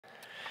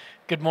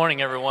Good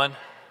morning, everyone.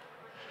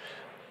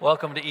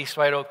 Welcome to East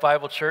White Oak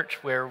Bible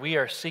Church, where we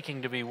are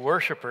seeking to be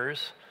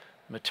worshipers,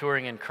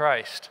 maturing in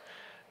Christ.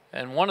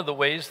 And one of the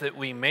ways that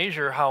we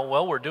measure how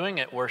well we're doing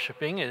at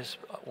worshiping is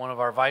one of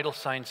our vital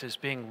signs is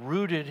being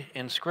rooted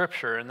in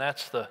Scripture, and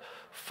that's the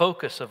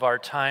focus of our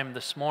time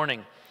this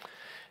morning.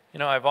 You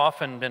know, I've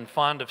often been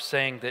fond of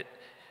saying that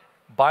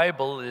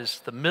Bible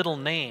is the middle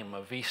name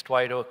of East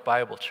White Oak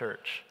Bible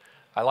Church.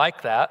 I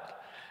like that.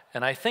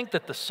 And I think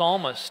that the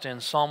psalmist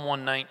in Psalm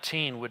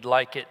 119 would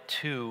like it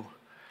too.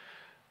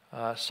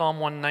 Psalm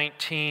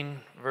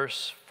 119,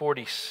 verse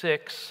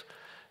 46,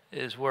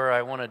 is where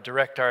I want to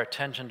direct our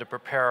attention to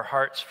prepare our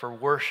hearts for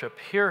worship.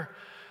 Hear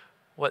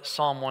what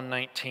Psalm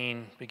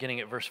 119, beginning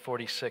at verse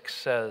 46,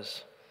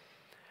 says.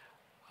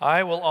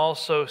 I will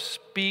also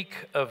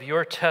speak of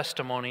your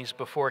testimonies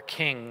before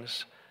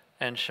kings,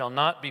 and shall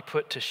not be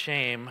put to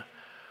shame,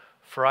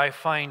 for I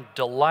find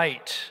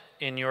delight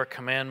in your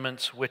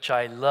commandments, which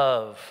I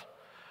love.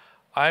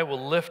 I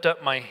will lift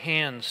up my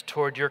hands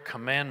toward your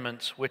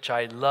commandments, which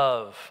I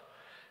love,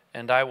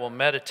 and I will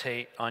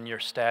meditate on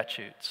your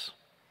statutes.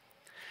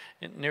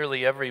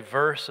 Nearly every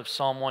verse of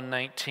Psalm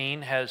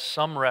 119 has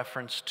some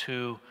reference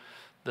to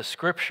the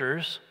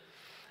Scriptures.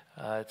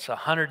 It's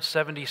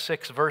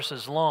 176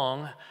 verses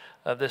long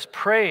of this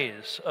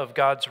praise of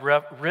God's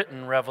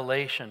written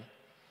revelation.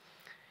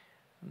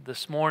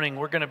 This morning,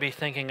 we're going to be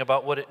thinking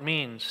about what it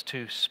means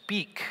to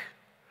speak,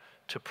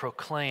 to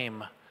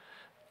proclaim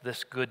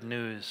this good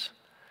news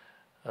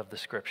of the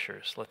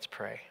Scriptures. Let's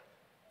pray.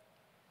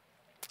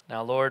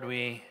 Now, Lord,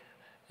 we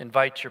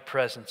invite your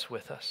presence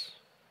with us.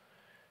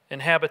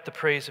 Inhabit the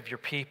praise of your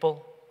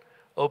people.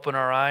 Open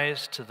our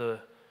eyes to the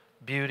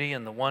beauty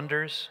and the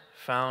wonders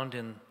found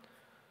in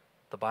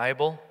the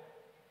Bible.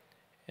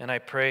 And I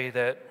pray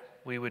that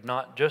we would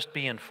not just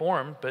be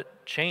informed,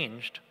 but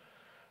changed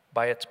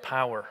by its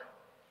power,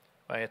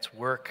 by its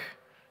work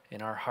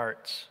in our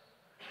hearts,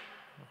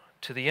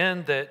 to the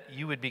end that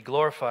you would be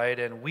glorified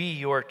and we,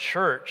 your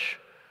church,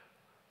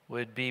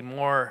 would be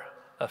more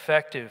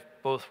effective,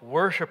 both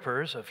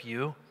worshipers of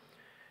you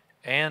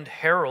and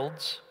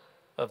heralds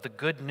of the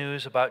good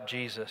news about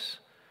Jesus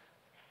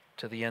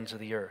to the ends of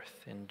the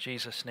earth. In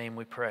Jesus' name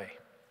we pray.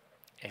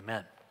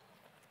 Amen.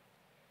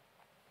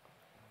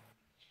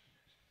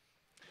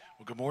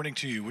 Well, good morning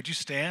to you. Would you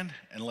stand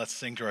and let's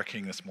sing to our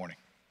King this morning?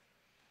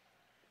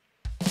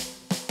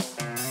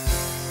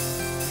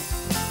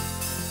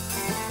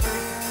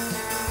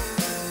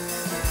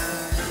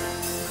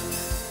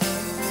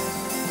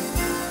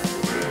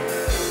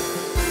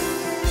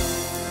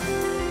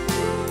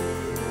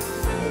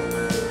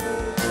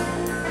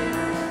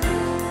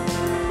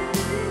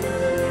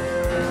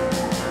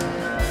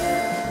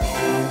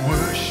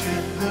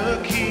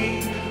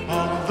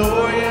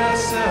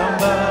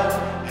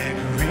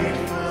 And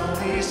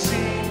gratefully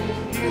sing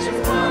His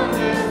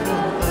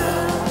wonderful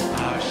love.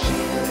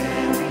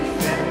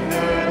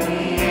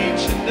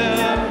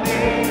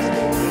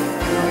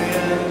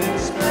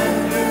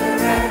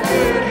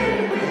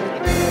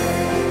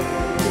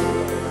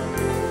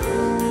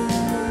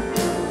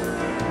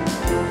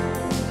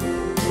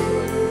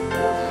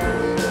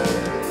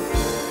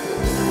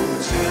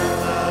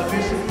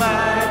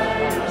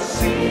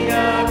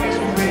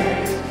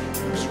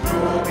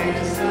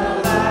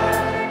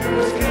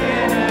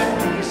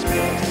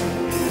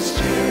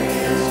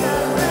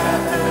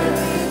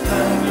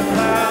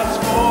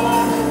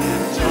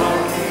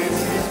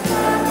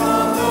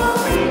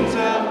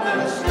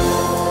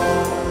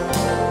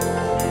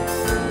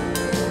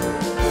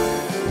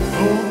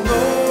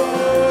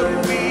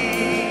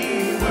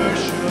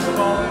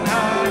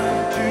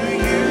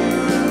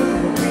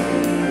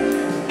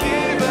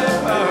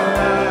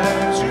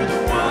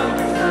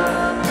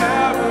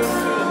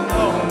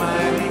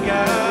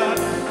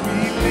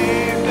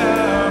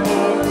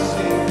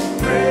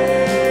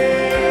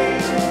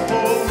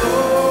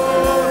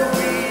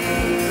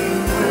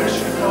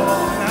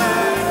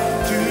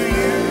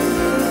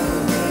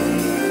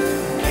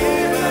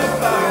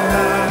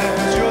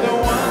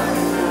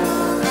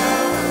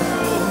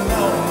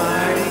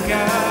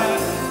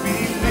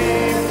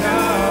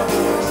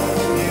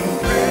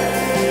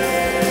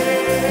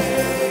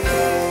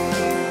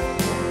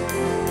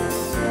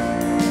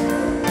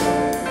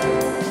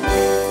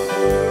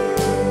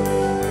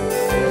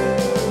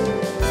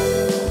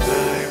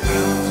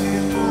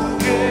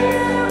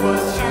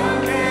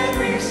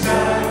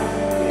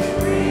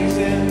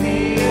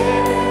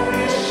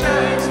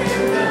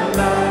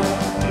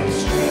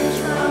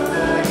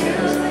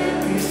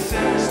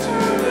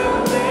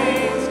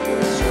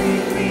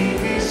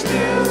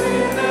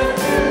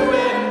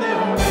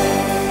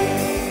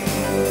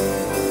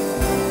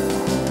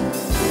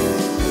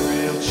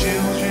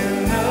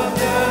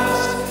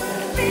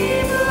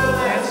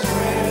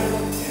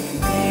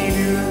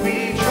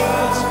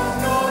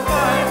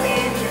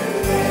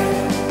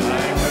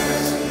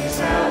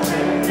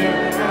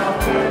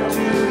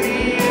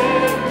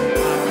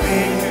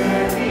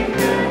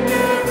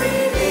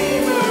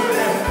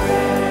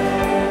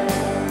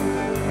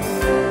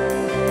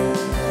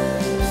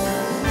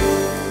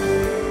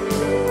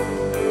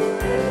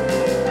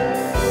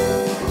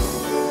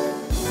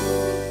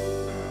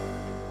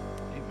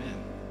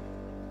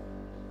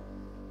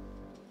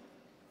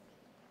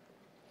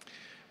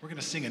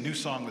 a new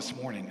song this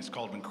morning. It's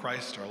called When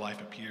Christ Our Life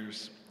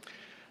Appears.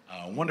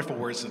 Wonderful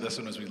words to this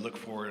one as we look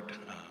forward to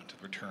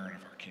the return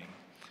of our King.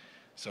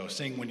 So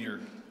sing when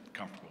you're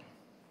comfortable.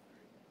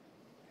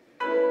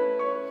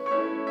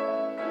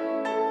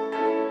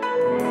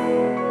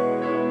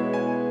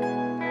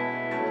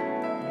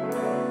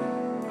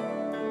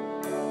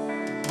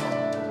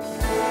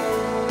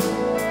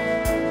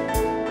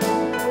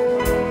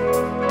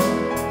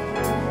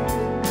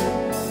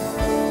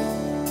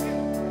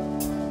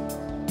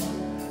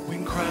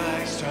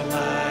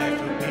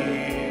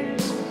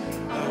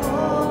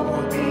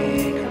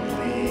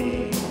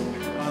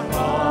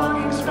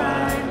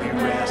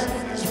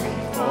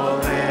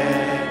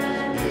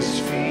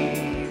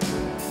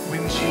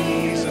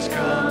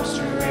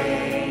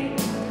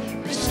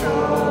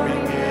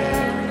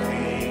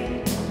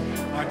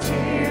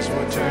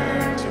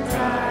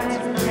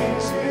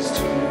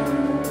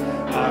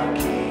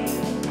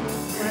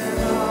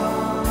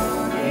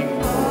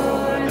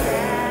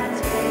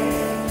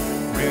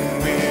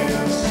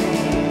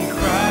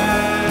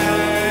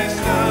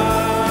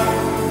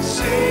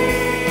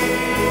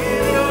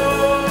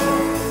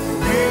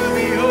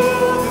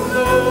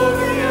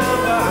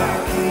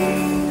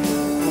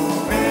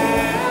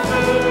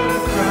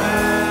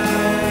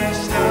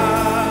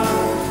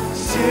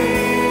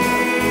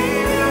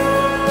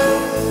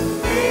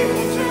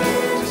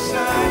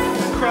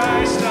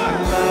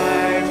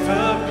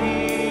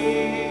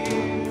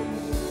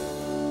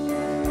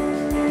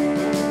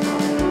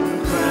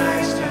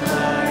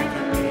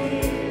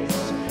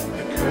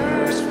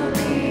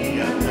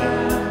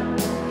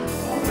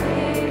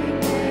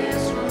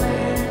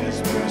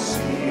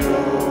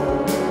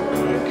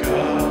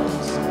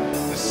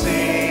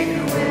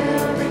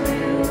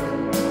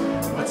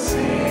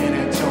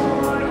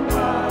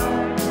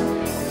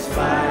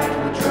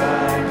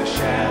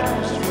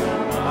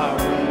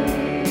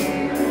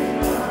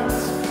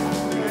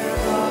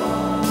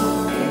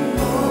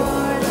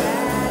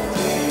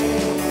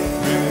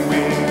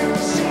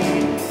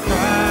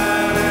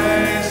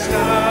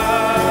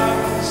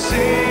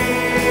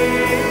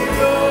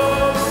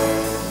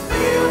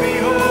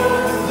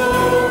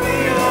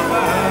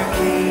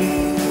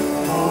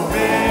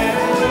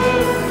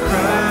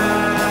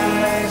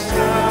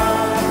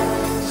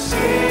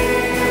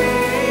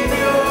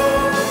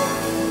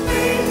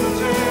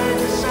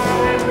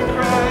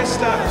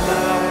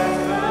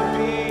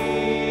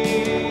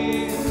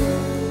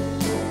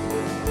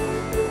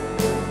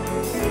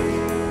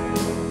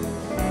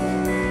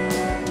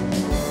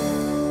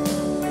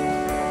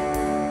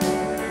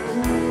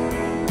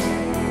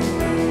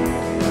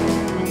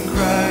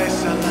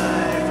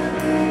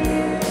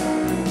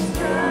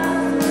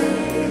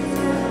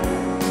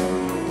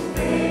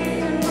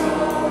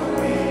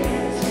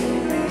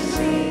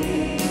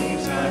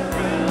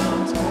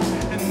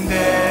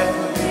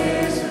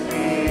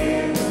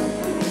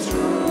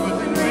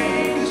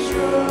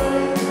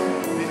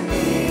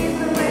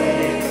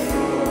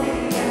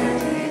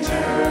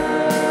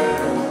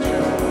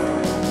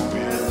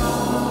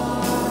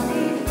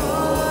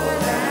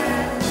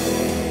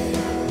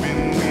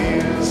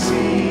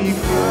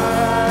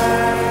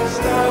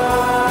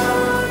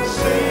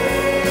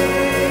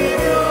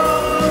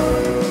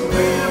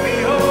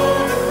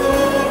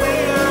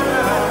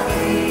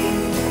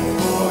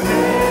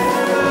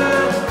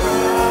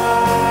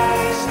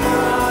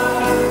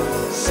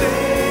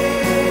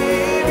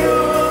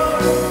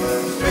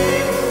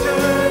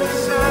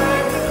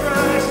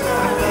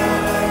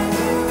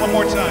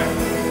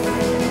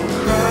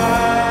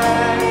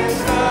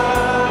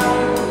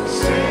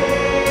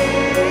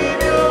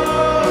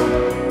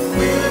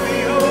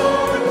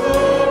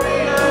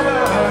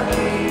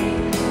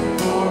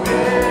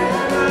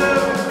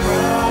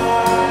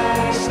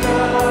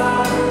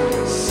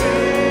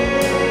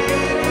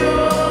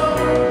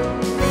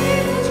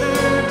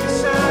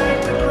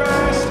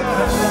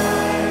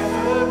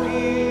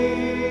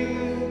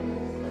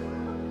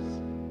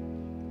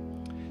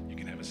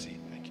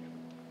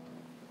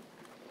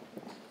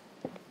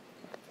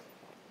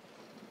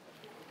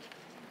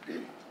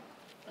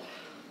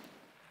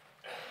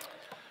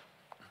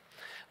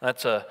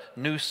 That's a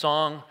new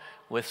song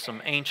with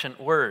some ancient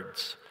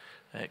words.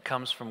 It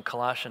comes from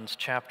Colossians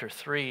chapter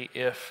 3.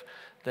 If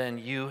then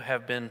you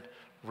have been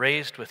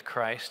raised with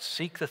Christ,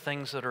 seek the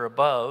things that are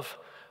above,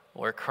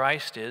 where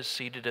Christ is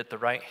seated at the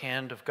right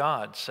hand of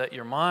God. Set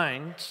your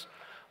minds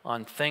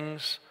on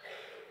things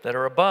that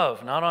are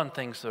above, not on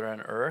things that are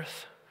on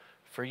earth.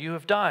 For you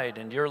have died,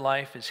 and your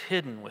life is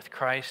hidden with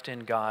Christ in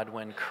God.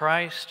 When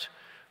Christ,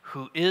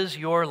 who is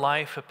your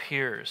life,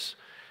 appears,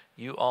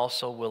 you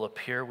also will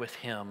appear with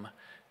him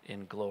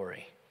in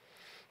glory.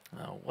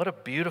 What a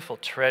beautiful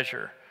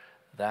treasure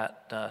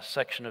that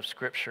section of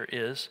Scripture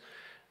is.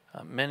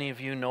 Many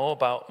of you know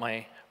about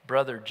my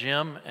brother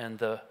Jim and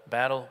the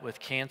battle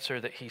with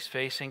cancer that he's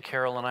facing.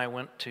 Carol and I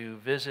went to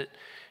visit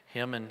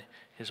him and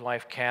his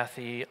wife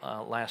Kathy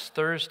last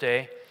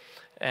Thursday,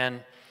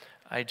 and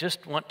I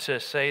just want to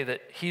say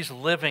that he's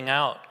living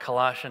out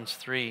Colossians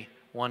 3,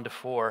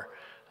 1-4.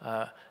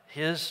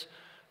 His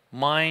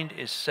mind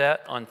is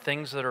set on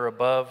things that are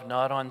above,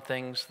 not on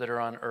things that are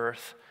on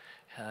earth.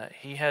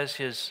 He has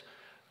his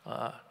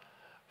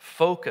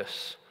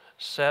focus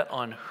set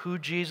on who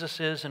Jesus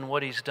is and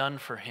what he's done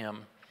for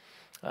him.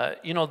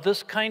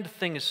 This kind of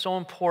thing is so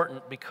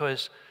important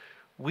because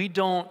we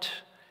don't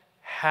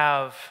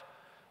have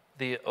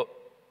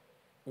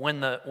when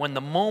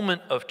the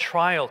moment of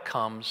trial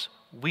comes,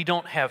 we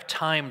don't have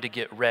time to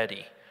get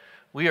ready.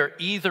 We are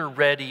either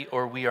ready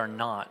or we are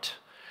not.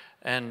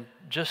 And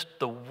just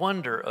the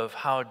wonder of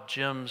how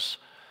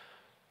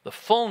the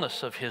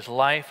fullness of his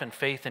life and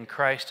faith in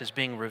Christ is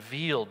being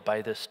revealed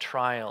by this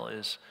trial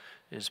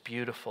is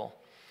beautiful.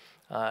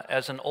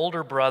 As an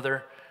older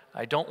brother,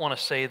 I don't want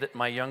to say that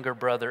my younger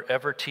brother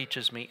ever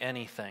teaches me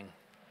anything.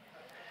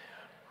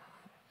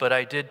 But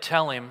I did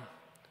tell him,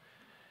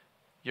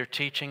 "You're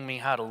teaching me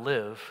how to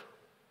live,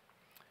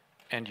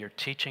 and you're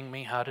teaching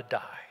me how to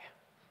die."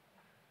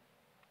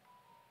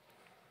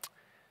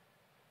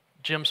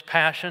 Jim's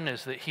passion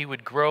is that he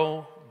would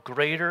grow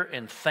greater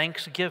in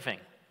thanksgiving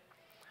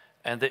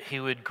and that he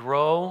would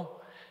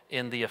grow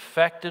in the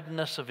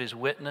effectiveness of his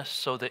witness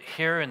so that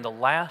here in the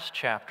last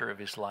chapter of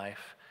his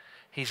life,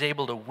 he's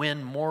able to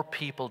win more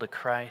people to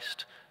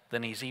Christ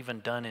than he's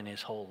even done in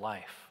his whole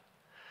life.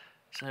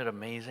 Isn't it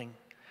amazing?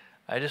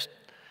 I just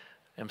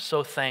am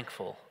so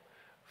thankful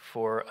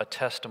for a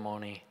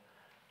testimony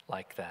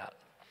like that.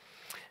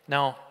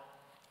 Now,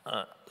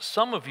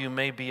 some of you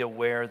may be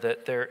aware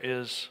that there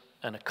is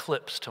an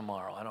eclipse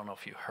tomorrow. I don't know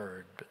if you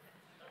heard, but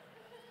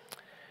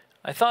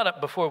I thought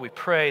before we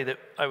pray that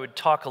I would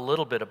talk a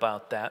little bit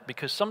about that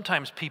because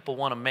sometimes people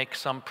want to make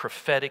some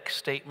prophetic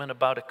statement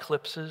about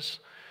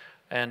eclipses,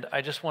 and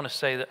I just want to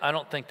say that I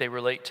don't think they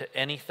relate to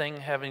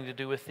anything having to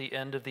do with the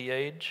end of the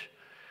age.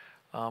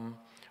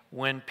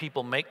 When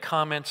people make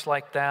comments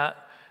like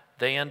that,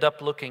 they end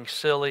up looking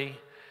silly,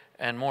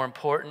 and more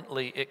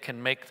importantly, it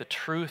can make the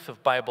truth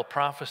of Bible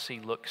prophecy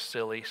look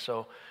silly.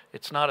 So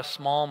it's not a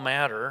small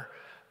matter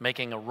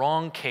making a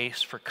wrong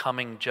case for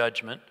coming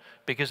judgment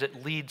because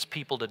it leads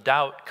people to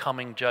doubt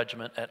coming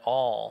judgment at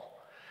all.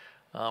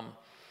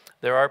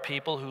 There are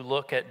people who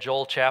look at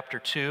Joel chapter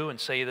 2 and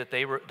say that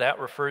that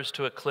refers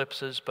to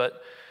eclipses,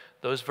 but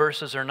those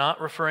verses are not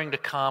referring to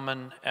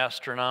common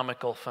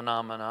astronomical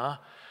phenomena.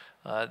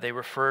 They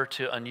refer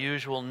to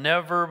unusual,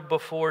 never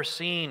before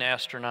seen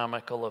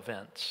astronomical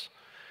events.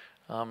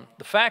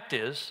 The fact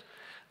is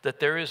that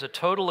there is a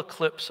total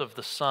eclipse of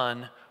the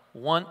sun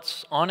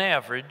once, on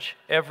average,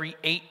 every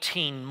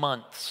 18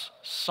 months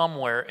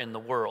somewhere in the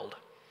world.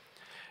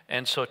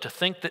 And so to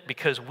think that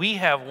because we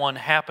have one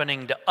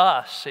happening to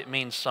us, it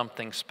means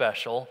something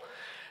special,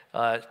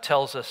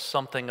 tells us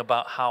something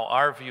about how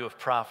our view of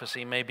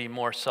prophecy may be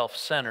more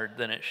self-centered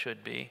than it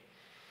should be.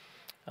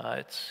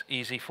 It's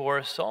easy for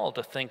us all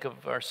to think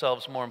of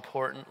ourselves more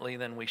importantly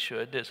than we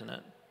should, isn't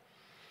it?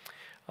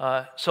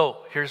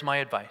 So here's my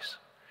advice.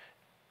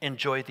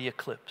 Enjoy the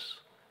eclipse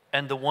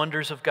and the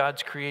wonders of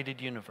God's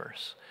created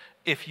universe.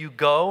 If you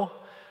go,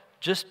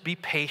 just be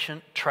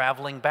patient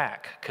traveling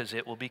back because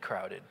it will be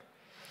crowded.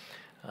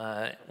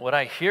 What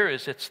I hear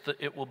is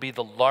it will be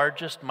the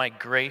largest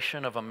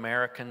migration of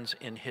Americans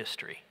in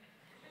history.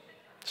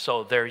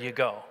 So there you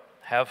go.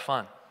 Have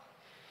fun.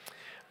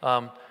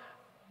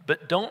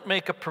 But don't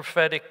make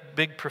a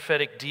big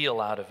prophetic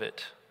deal out of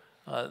it.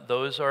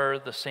 Those are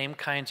the same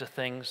kinds of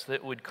things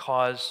that would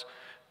cause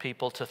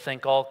people to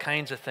think all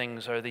kinds of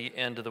things are the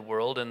end of the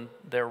world, and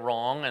they're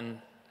wrong, and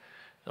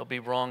they'll be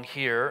wrong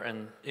here,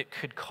 and it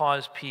could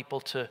cause people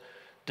to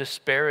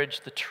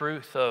disparage the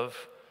truth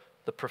of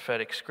the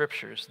prophetic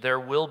scriptures. There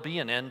will be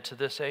an end to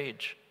this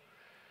age,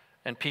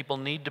 and people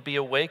need to be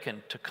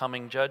awakened to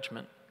coming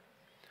judgment.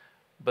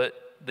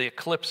 But the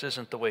eclipse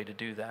isn't the way to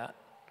do that.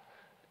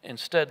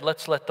 Instead,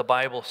 let's let the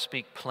Bible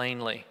speak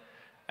plainly.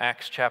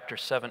 Acts chapter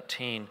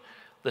 17.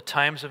 The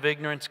times of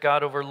ignorance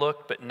God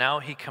overlooked, but now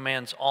he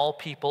commands all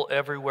people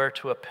everywhere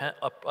to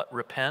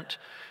repent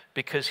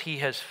because he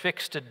has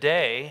fixed a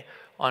day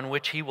on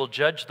which he will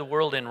judge the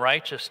world in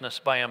righteousness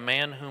by a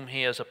man whom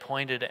he has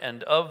appointed,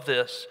 and of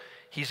this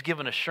he's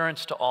given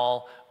assurance to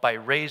all by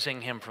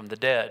raising him from the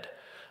dead.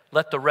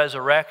 Let the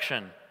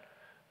resurrection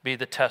be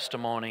the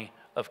testimony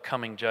of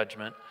coming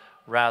judgment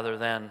rather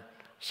than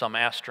some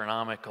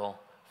astronomical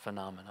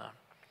phenomenon.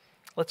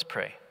 Let's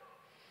pray.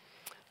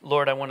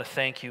 Lord, I want to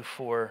thank you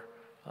for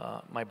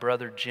my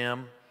brother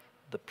Jim,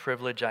 the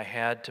privilege I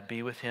had to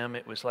be with him.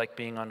 It was like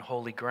being on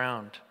holy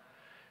ground.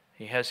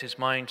 He has his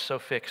mind so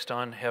fixed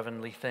on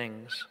heavenly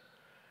things.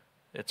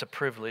 It's a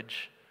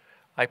privilege.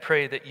 I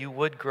pray that you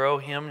would grow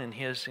him in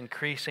his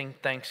increasing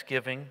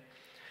thanksgiving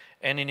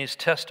and in his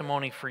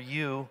testimony for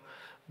you,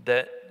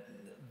 that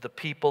the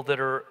people that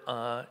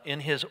are in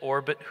his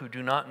orbit who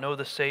do not know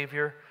the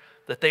Savior,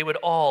 that they would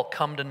all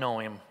come to know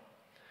him,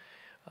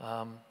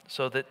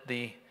 so that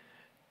the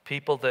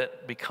people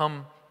that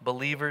become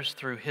believers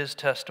through his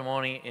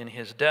testimony in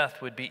his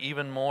death would be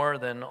even more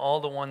than all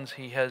the ones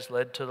he has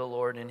led to the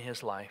Lord in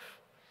his life.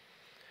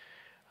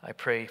 I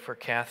pray for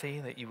Kathy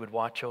that you would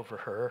watch over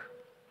her,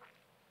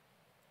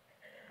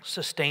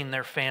 sustain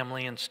their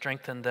family and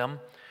strengthen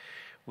them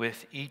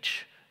with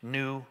each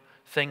new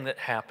thing that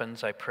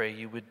happens, I pray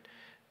you would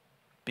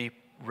be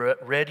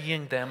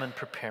readying them and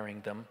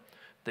preparing them,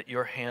 that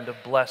your hand of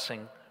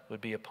blessing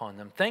would be upon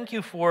them. Thank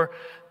you for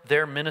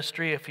their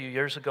ministry a few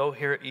years ago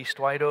here at East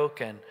White Oak,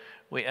 and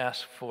we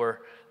ask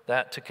for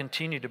that to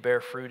continue to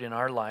bear fruit in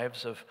our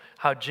lives, of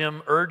how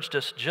Jim urged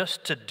us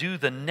just to do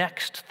the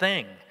next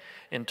thing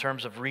in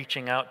terms of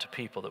reaching out to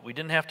people, that we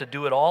didn't have to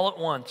do it all at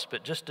once,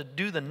 but just to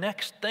do the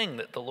next thing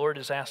that the Lord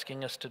is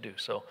asking us to do.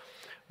 So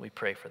we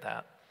pray for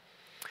that.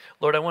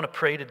 Lord, I want to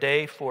pray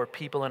today for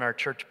people in our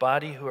church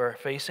body who are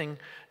facing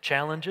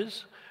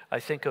challenges. I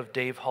think of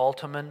Dave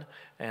Halteman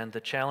and the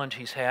challenge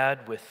he's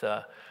had with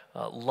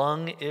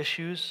lung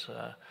issues,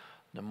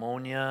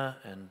 pneumonia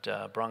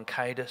and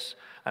bronchitis.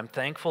 I'm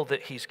thankful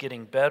that he's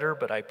getting better,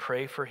 but I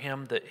pray for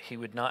him that he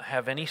would not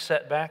have any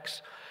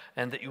setbacks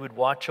and that you would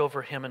watch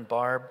over him and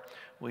Barb.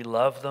 We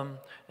love them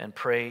and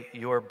pray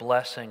your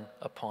blessing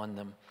upon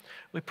them.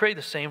 We pray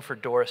the same for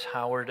Doris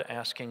Howard,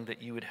 asking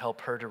that you would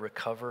help her to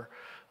recover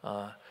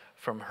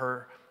from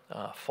her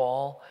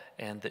fall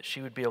and that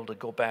she would be able to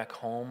go back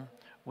home.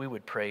 We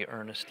would pray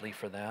earnestly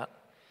for that.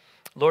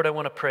 Lord, I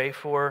want to pray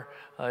for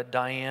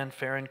Diane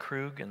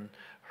Ferenkrug and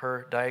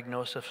her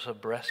diagnosis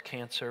of breast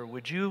cancer.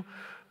 Would you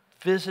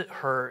visit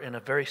her in a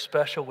very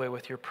special way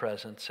with your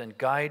presence and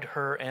guide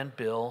her and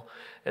Bill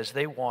as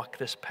they walk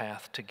this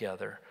path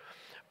together?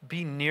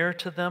 Be near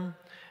to them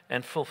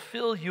and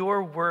fulfill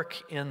your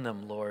work in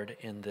them, Lord,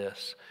 in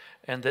this,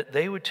 and that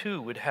they would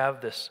too would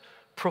have this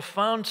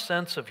profound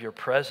sense of your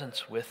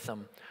presence with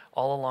them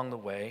all along the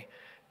way.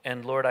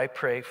 And Lord, I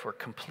pray for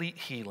complete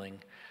healing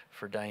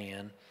for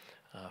Diane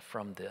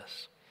from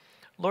this.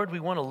 Lord, we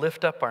want to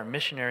lift up our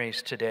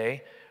missionaries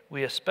today.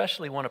 We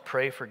especially want to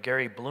pray for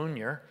Gary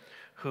Blunier,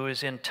 who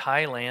is in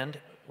Thailand,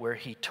 where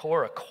he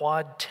tore a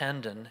quad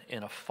tendon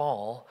in a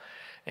fall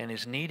and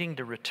is needing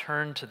to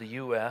return to the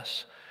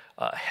U.S.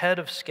 Ahead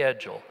of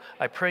schedule.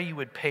 I pray you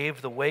would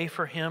pave the way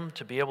for him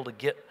to be able to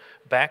get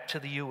back to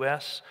the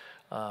U.S.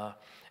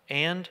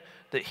 And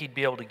that he'd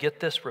be able to get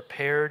this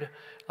repaired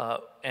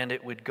and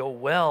it would go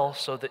well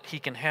so that he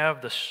can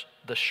have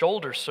the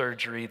shoulder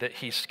surgery that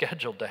he's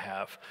scheduled to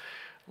have.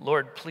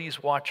 Lord,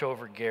 please watch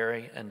over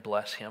Gary and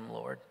bless him,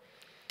 Lord.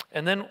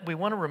 And then we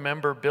want to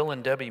remember Bill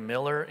and Debbie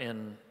Miller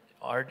in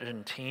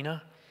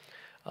Argentina.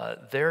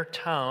 Their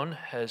town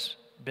has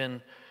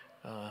been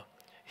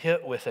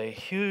hit with a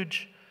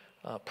huge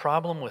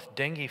problem with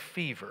dengue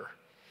fever.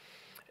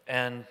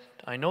 And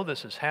I know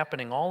this is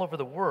happening all over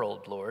the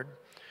world, Lord.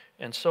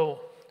 And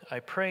so I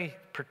pray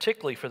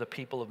particularly for the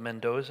people of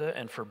Mendoza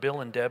and for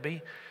Bill and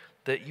Debbie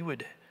that you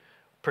would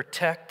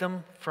protect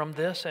them from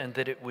this and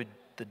that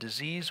the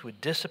disease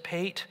would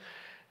dissipate.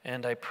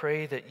 And I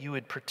pray that you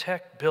would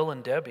protect Bill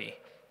and Debbie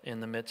in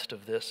the midst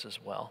of this as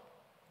well.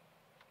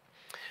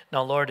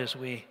 Now, Lord, as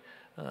we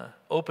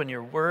open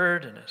your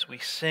word and as we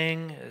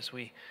sing, as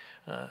we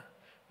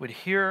would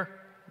hear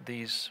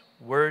these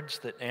words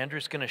that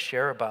Andrew's going to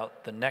share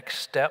about the next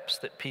steps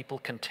that people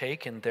can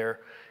take in their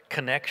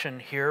connection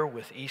here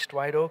with East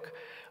White Oak,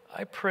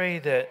 I pray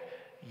that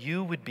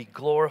you would be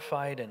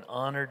glorified and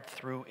honored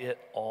through it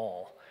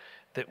all,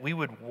 that we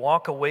would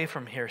walk away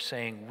from here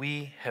saying,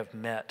 we have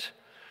met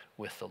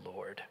with the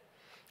Lord.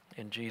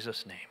 In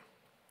Jesus' name,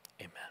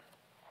 amen.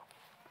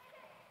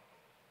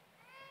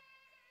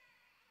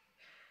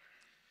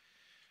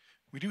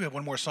 We do have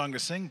one more song to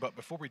sing, but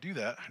before we do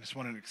that, I just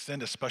want to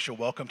extend a special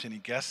welcome to any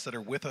guests that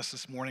are with us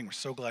this morning. We're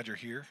so glad you're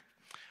here.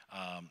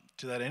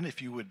 To that end,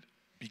 if you would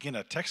begin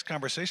a text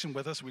conversation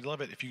with us, we'd love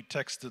it if you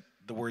text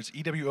the words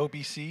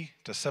EWOBC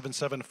to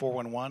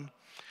 77411.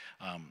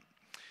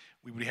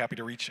 We would be happy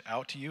to reach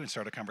out to you and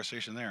start a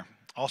conversation there.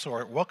 Also,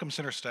 our Welcome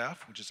Center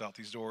staff, which is out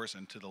these doors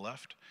and to the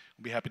left,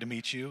 will be happy to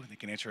meet you. They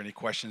can answer any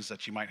questions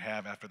that you might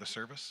have after the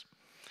service.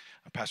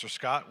 Pastor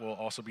Scott will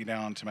also be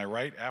down to my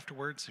right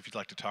afterwards if you'd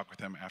like to talk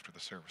with him after the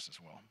service as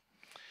well.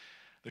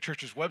 The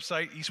church's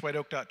website,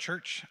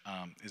 eastwhiteoak.church,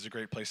 is a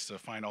great place to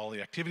find all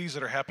the activities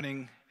that are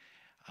happening.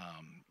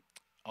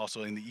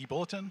 Also in the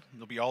e-bulletin,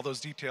 there'll be all those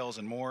details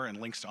and more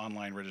and links to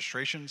online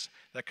registrations.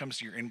 That comes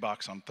to your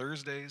inbox on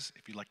Thursdays.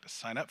 If you'd like to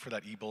sign up for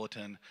that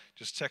e-bulletin,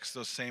 just text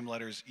those same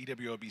letters,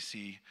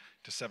 EWOBC,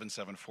 to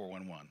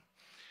 77411.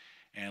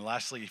 And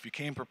lastly, if you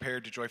came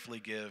prepared to joyfully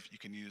give, you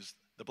can use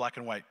the black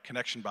and white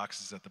connection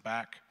boxes at the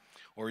back,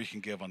 or you can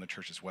give on the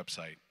church's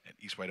website at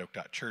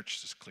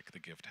eastwhiteoak.church. Just click the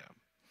Give tab.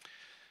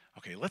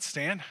 Okay, let's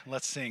stand.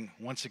 Let's sing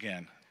once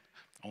again,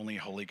 Only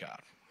a Holy God.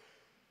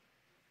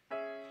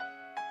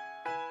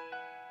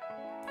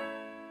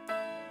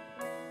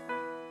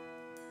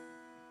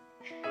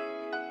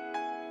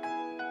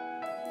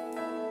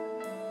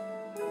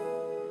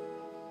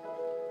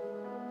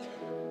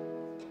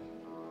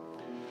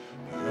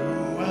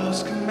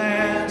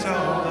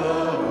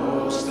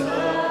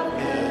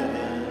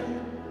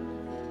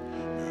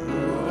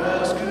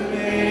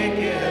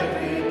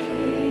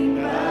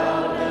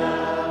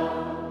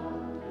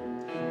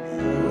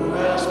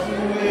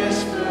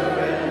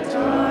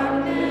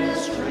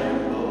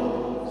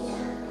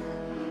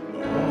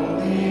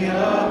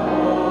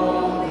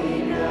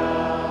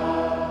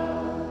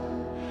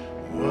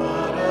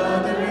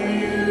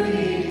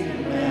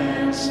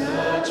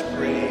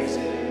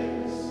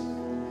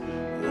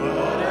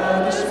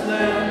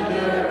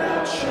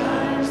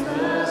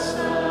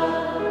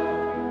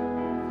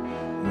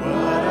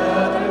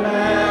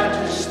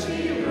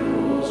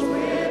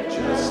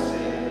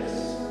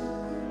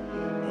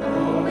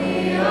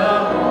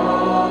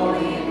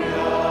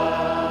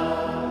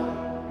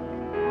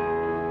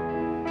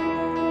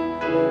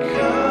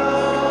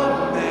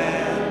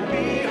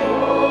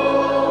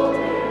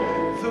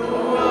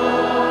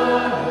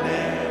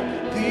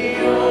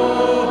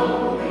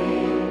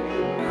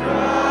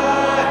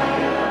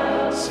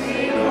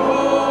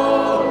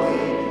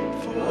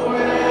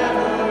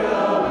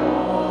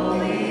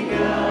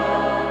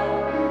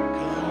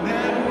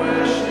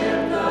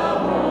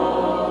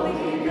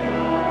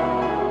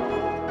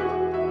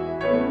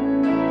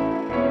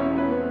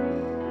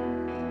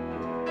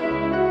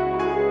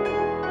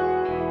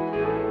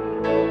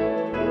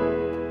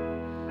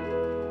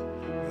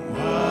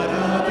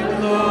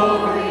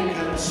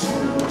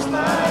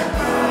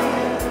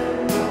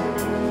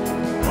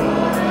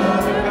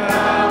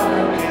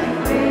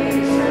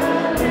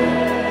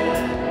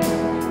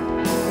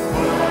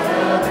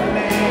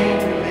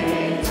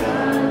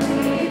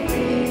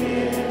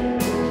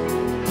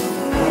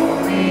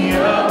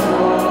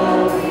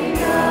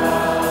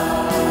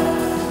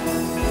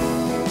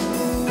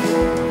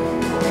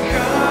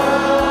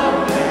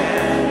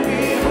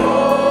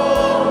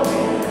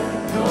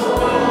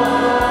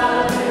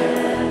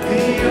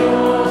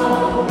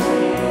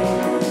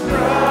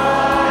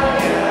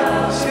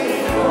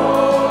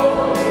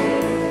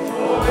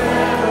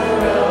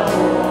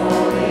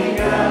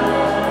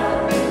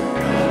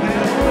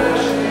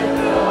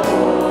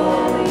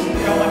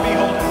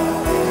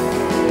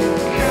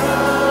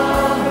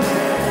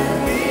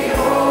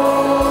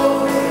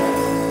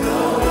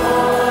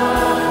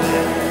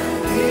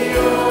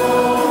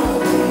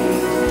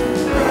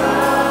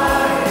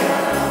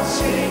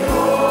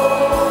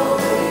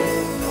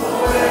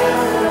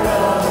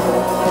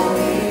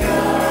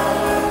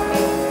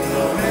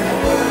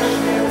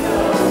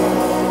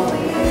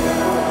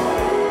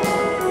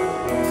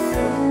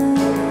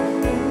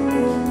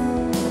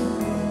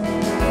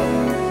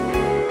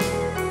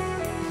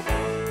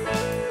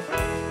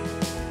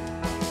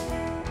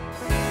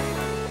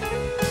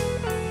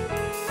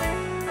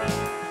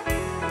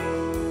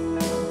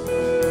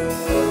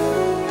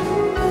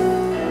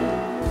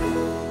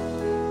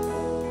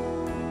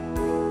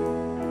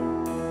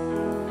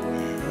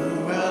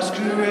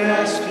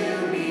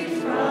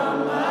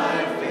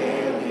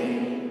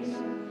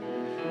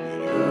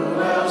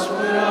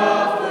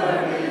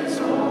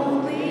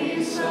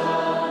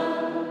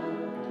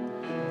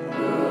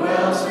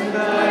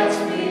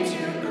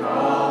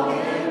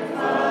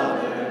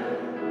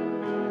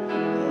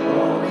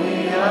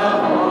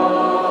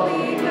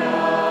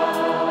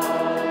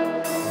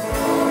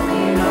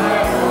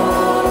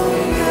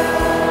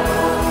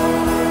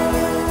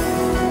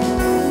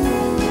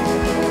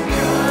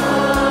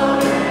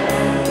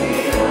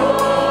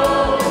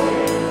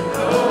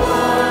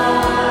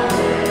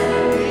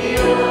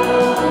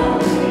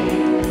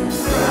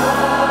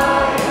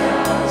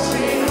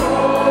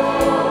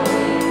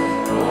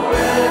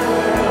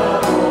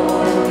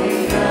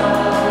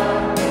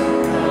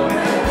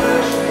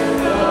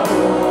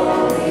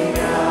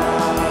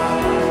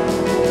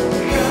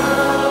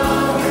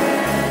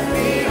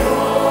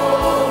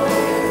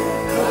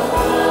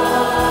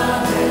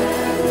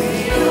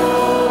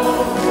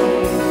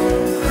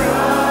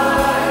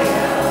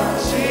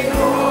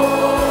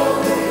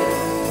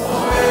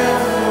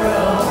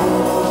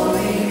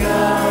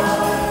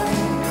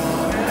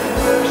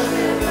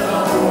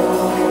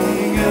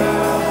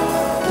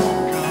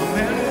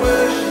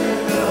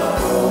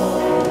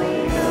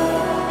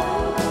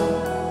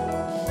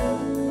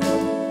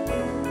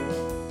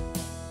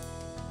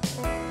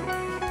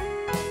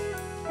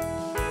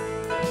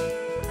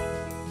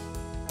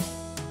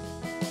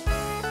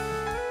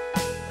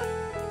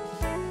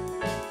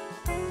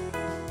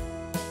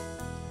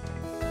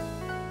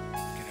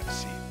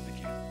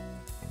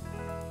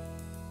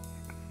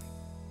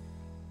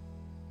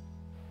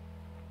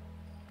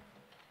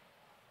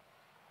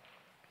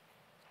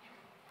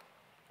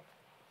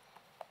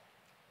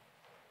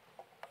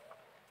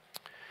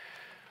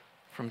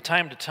 From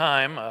time to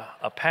time,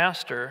 a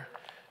pastor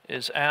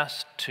is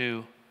asked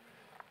to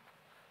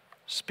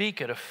speak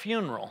at a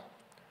funeral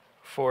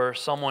for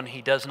someone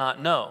he does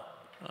not know.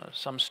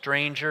 Some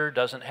stranger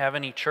doesn't have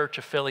any church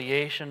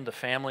affiliation. The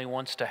family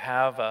wants to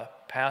have a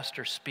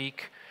pastor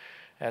speak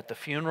at the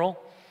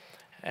funeral.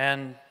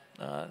 And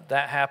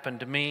that happened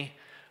to me.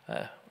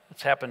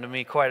 It's happened to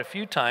me quite a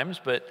few times,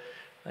 but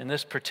in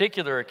this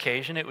particular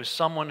occasion, it was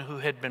someone who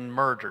had been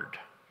murdered.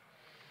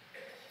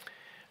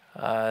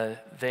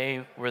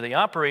 They were the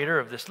operator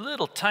of this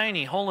little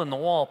tiny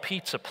hole-in-the-wall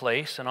pizza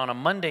place, and on a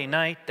Monday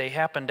night, they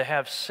happened to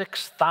have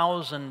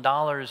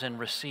 $6,000 in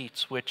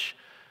receipts, which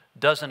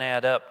doesn't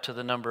add up to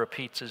the number of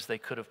pizzas they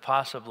could have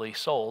possibly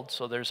sold,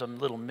 so there's a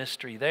little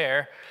mystery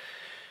there.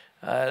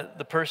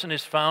 The person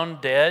is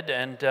found dead,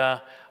 and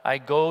I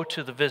go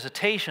to the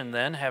visitation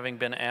then, having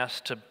been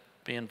asked to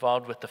be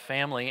involved with the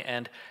family,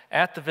 and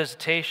at the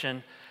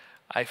visitation,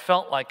 I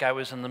felt like I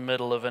was in the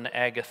middle of an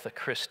Agatha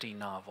Christie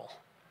novel.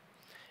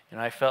 And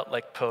I felt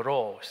like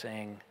Poirot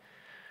saying,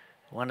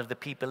 one of the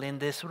people in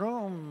this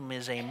room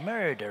is a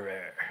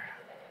murderer.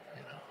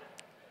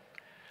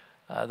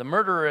 The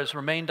murderer has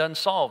remained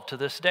unsolved to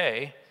this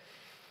day.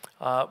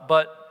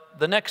 But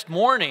the next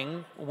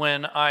morning,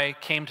 when I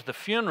came to the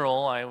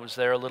funeral, I was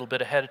there a little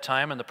bit ahead of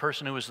time, and the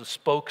person who was the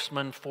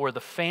spokesman for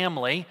the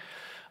family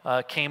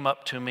came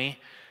up to me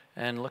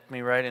and looked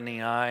me right in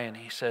the eye, and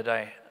he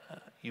said,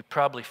 you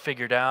probably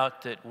figured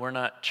out that we're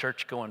not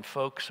church-going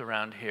folks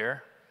around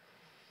here.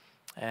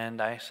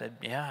 And I said,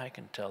 yeah, I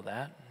can tell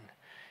that. And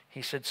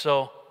he said,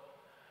 so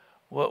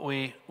what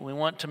we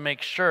want to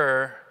make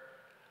sure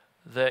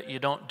that you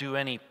don't do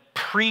any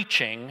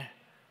preaching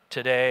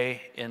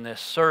today in this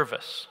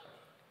service.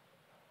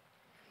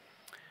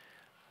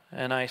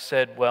 And I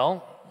said,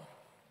 well,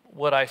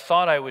 what I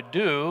thought I would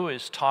do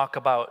is talk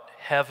about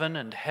heaven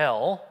and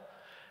hell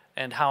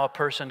and how a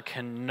person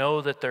can know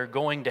that they're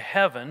going to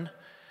heaven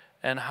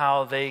and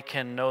how they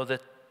can know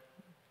that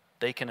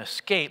they can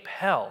escape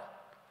hell.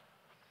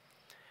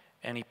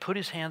 And he put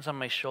his hands on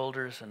my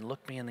shoulders and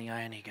looked me in the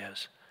eye and he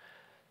goes,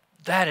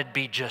 that'd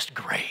be just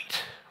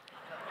great.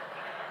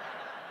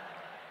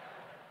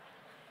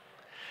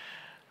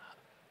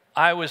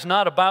 I was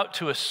not about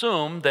to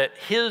assume that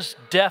his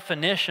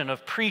definition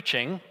of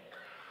preaching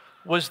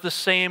was the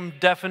same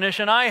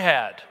definition I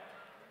had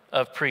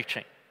of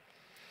preaching.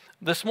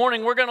 This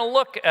morning we're going to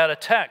look at a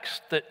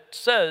text that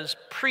says,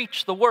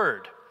 preach the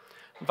word.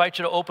 I invite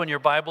you to open your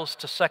Bibles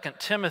to 2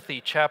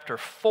 Timothy chapter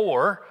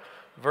 4.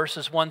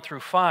 Verses 1 through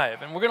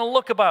 5. And we're going to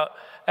look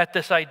at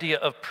this idea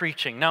of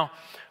preaching. Now,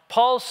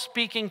 Paul's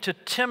speaking to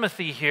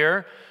Timothy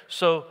here.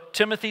 So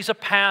Timothy's a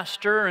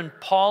pastor and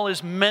Paul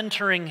is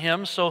mentoring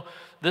him. So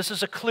this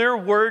is a clear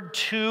word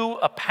to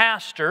a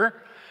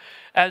pastor.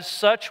 As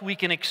such, we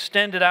can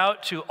extend it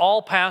out to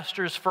all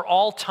pastors for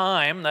all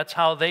time. That's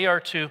how they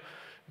are to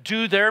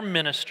do their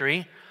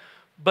ministry.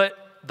 But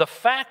the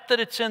fact that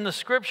it's in the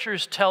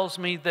scriptures tells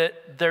me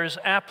that there's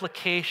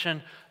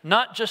application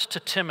not just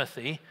to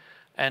Timothy,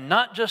 and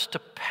not just to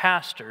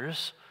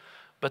pastors,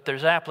 but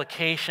there's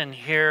application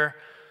here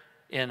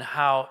in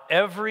how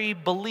every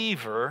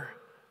believer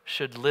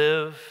should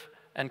live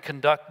and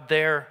conduct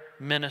their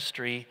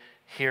ministry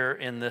here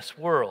in this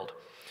world.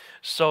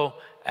 So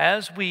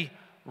as we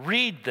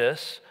read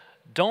this,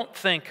 don't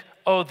think,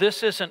 oh,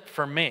 this isn't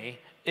for me.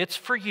 It's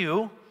for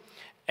you,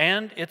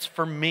 and it's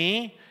for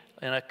me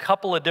in a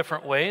couple of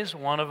different ways.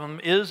 One of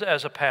them is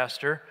as a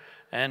pastor,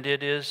 and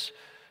it is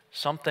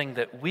something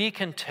that we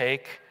can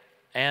take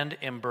and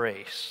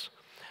embrace.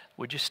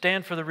 Would you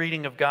stand for the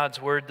reading of God's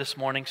word this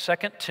morning? 2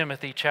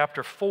 Timothy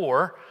chapter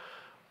 4,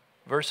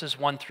 verses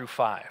 1 through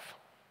 5.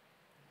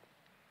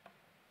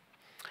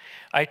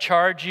 I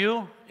charge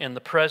you in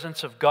the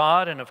presence of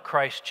God and of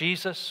Christ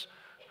Jesus,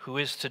 who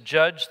is to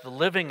judge the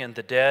living and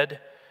the dead,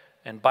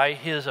 and by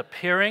his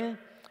appearing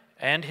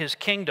and his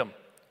kingdom,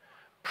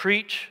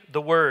 preach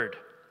the word.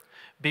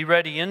 Be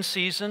ready in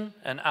season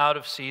and out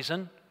of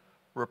season.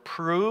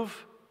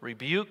 Reprove,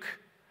 rebuke,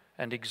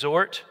 and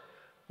exhort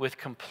with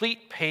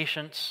complete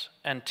patience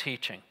and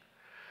teaching.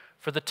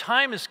 For the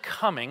time is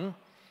coming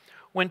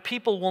when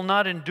people will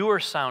not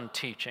endure sound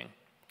teaching,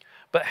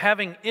 but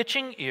having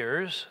itching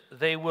ears,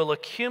 they will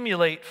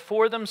accumulate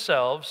for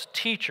themselves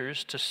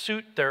teachers to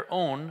suit their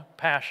own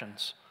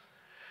passions,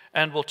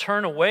 and will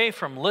turn away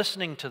from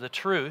listening to the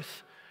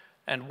truth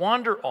and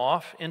wander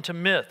off into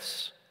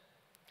myths.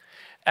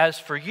 As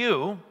for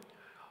you,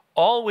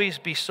 always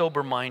be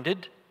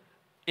sober-minded,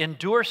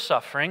 endure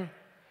suffering,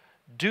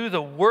 do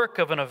the work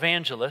of an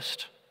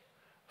evangelist,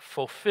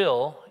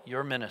 fulfill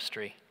your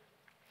ministry.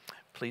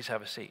 Please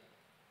have a seat.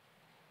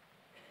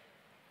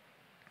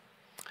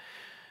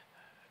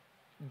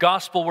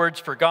 Gospel Words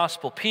for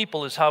Gospel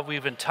People is how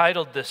we've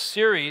entitled this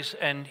series,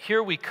 and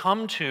here we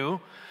come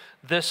to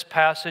this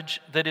passage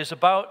that is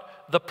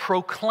about the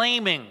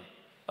proclaiming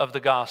of the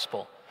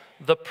gospel,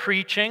 the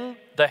preaching,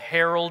 the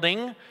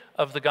heralding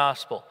of the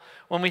gospel.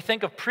 When we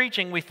think of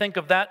preaching, we think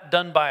of that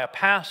done by a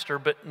pastor,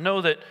 but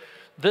know that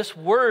this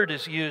word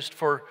is used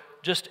for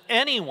just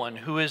anyone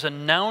who is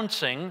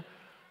announcing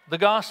the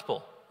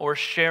gospel or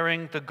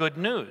sharing the good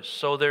news.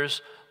 So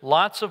there's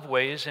lots of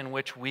ways in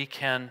which we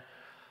can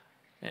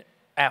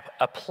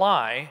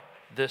apply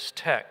this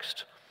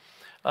text.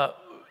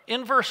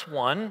 In verse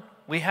 1,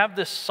 we have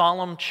this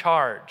solemn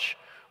charge.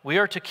 We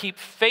are to keep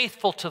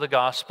faithful to the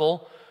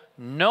gospel,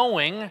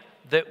 knowing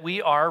that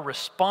we are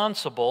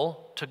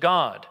responsible to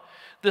God.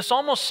 This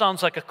almost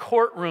sounds like a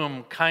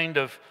courtroom kind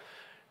of,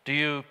 do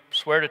you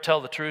swear to tell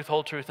the truth,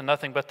 whole truth, and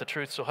nothing but the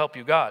truth, so help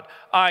you God?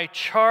 I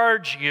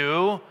charge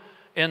you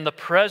in the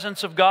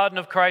presence of God and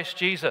of Christ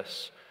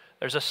Jesus.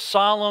 There's a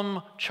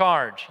solemn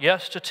charge.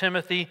 Yes to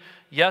Timothy,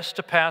 yes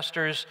to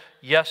pastors,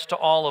 yes to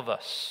all of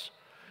us.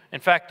 In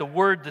fact, the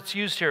word that's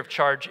used here of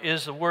charge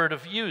is the word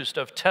used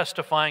of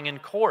testifying in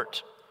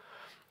court.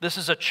 This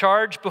is a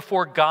charge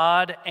before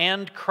God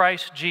and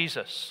Christ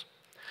Jesus.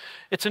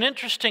 It's an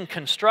interesting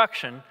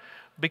construction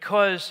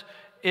because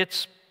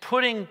it's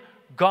putting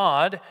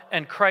God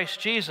and Christ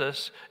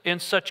Jesus in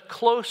such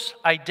close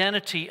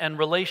identity and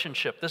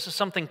relationship. This is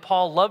something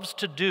Paul loves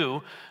to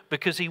do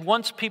because he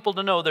wants people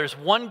to know there's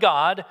one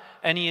God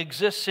and he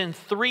exists in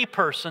three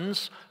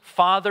persons,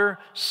 Father,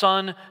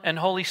 Son, and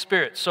Holy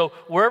Spirit. So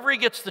wherever he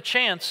gets the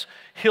chance,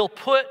 he'll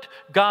put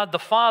God the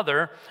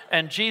Father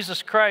and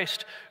Jesus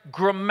Christ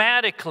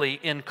grammatically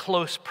in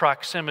close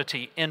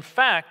proximity. In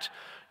fact,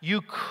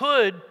 you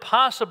could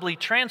possibly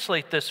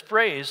translate this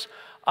phrase,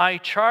 I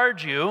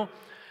charge you,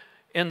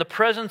 in the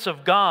presence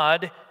of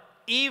God,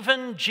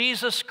 even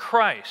Jesus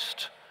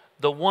Christ,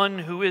 the one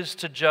who is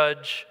to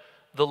judge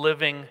the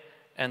living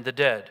and the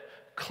dead.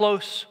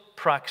 Close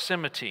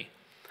proximity.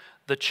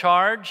 The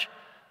charge,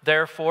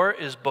 therefore,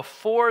 is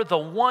before the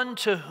one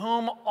to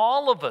whom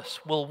all of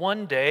us will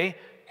one day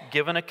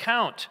give an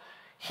account.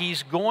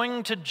 He's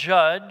going to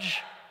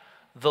judge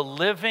the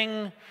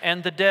living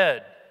and the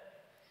dead.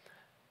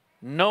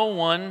 No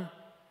one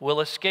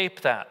will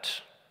escape that.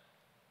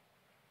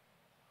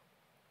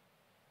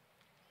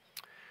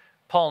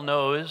 Paul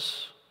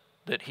knows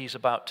that he's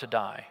about to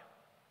die.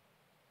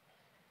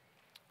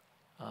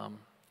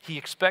 He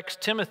expects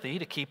Timothy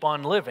to keep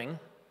on living.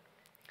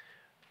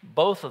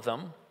 Both of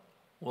them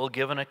will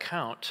give an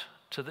account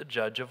to the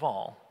judge of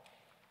all.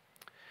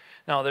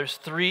 Now, there's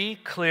three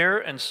clear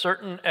and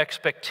certain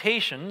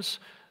expectations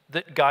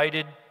that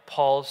guided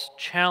Paul's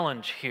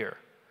challenge here.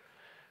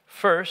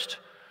 First,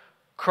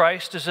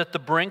 Christ is at the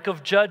brink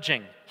of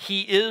judging.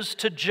 He is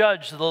to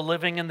judge the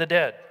living and the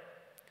dead.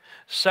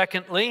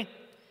 Secondly,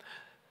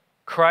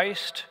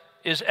 Christ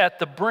is at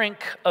the brink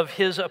of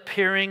his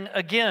appearing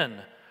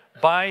again,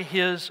 by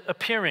his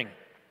appearing.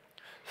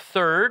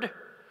 Third,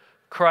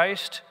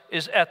 Christ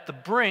is at the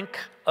brink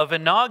of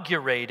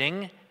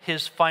inaugurating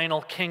his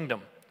final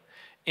kingdom.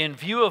 In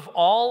view of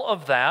all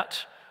of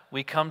that,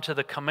 we come to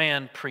the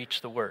command,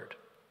 preach the word.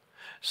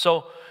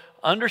 So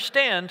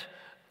understand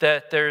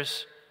that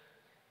there's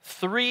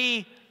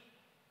three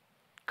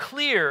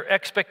clear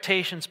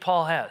expectations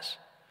Paul has.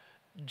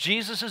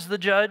 Jesus is the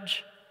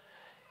judge.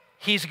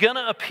 He's going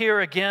to appear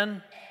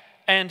again,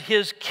 and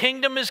his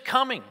kingdom is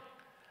coming.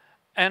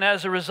 And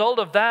as a result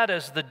of that,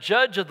 as the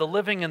judge of the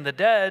living and the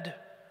dead,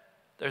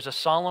 there's a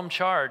solemn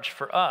charge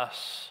for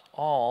us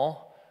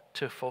all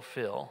to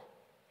fulfill.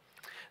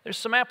 There's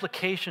some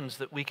applications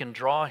that we can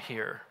draw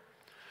here.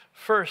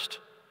 First,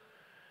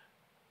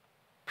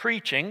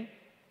 preaching,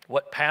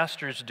 what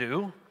pastors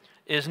do,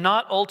 is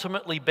not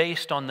ultimately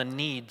based on the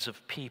needs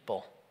of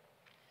people.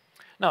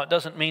 Now, it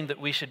doesn't mean that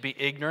we should be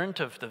ignorant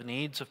of the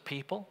needs of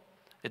people.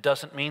 It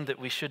doesn't mean that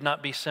we should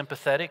not be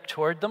sympathetic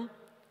toward them,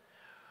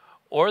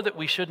 or that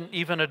we shouldn't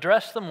even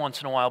address them once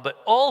in a while. But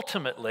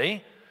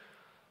ultimately,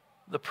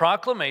 the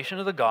proclamation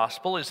of the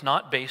gospel is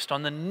not based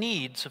on the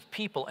needs of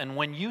people. And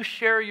when you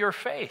share your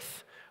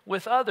faith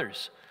with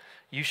others,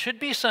 you should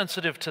be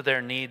sensitive to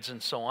their needs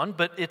and so on,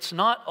 but it's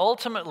not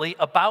ultimately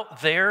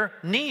about their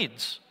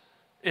needs.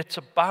 It's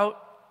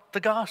about the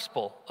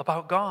gospel,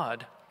 about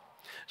God.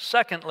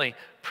 Secondly,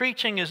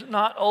 preaching is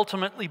not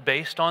ultimately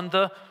based on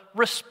the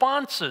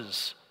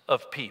responses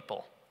of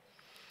people.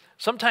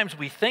 Sometimes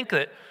we think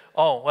that,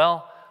 oh,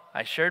 well,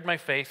 I shared my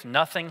faith,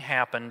 nothing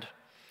happened,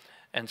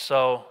 and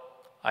so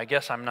I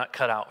guess I'm not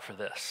cut out for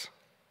this.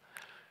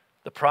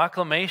 The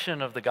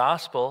proclamation of the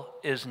gospel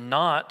is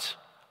not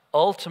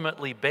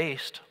ultimately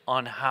based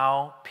on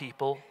how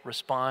people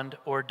respond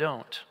or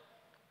don't.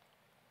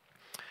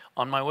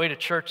 On my way to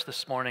church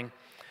this morning,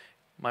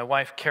 my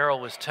wife Carol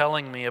was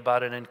telling me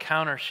about an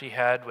encounter she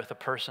had with a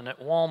person at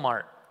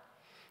Walmart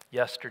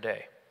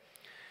yesterday.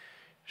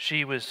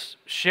 She was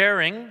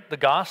sharing the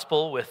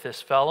gospel with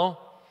this fellow,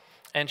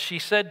 and she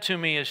said to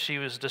me as she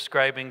was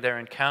describing their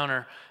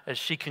encounter, as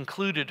she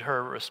concluded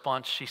her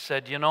response, she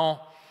said, you know,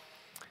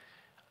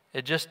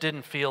 it just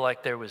didn't feel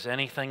like there was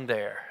anything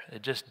there.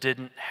 It just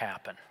didn't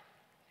happen,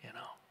 you know.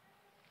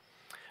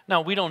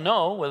 Now, we don't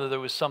know whether there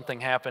was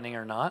something happening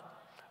or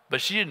not,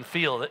 but she didn't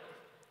feel it.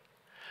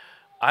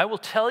 I will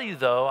tell you,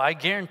 though, I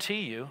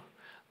guarantee you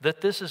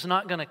that this is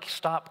not going to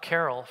stop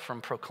Carol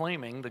from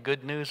proclaiming the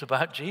good news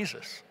about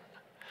Jesus.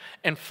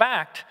 In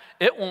fact,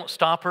 it won't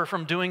stop her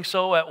from doing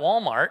so at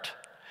Walmart,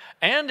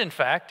 And in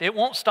fact, it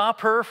won't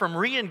stop her from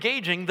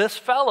re-engaging this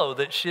fellow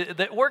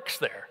that works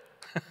there.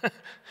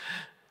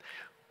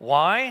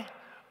 Why?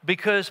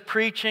 Because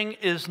preaching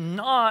is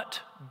not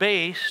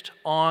based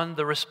on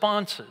the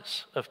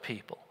responses of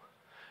people.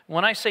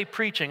 When I say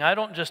preaching, I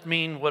don't just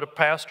mean what a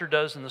pastor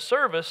does in the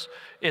service.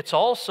 It's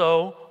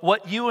also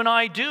what you and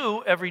I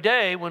do every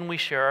day when we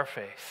share our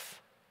faith.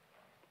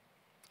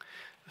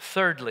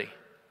 Thirdly,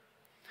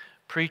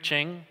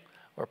 preaching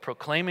or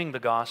proclaiming the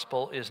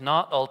gospel is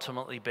not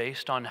ultimately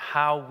based on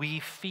how we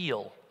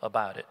feel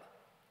about it.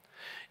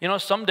 You know,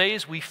 some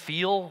days we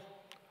feel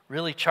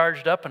really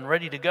charged up and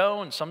ready to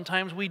go, and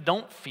sometimes we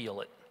don't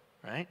feel it,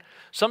 right?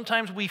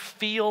 Sometimes we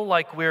feel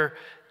like we're,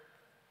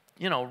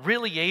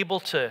 really able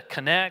to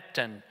connect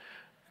and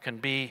can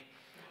be,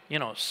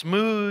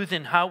 smooth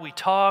in how we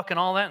talk and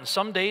all that, and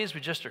some days we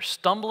just are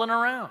stumbling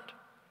around.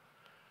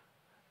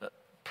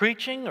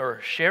 Preaching or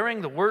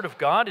sharing the Word of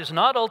God is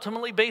not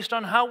ultimately based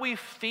on how we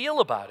feel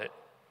about it.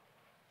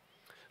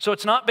 So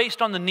it's not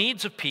based on the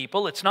needs of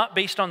people. It's not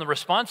based on the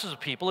responses of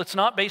people. It's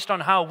not based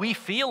on how we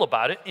feel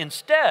about it.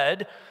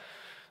 Instead,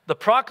 the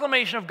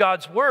proclamation of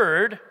God's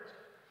Word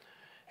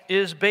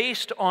is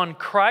based on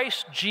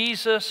Christ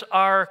Jesus,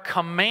 our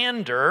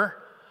commander,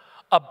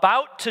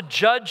 about to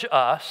judge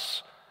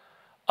us,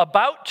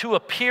 about to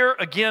appear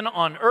again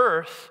on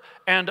earth,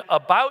 and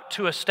about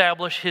to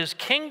establish His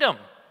kingdom.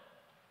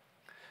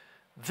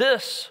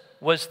 This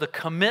was the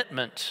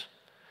commitment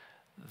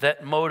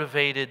that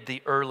motivated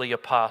the early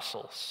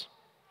apostles.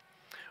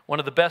 One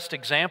of the best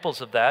examples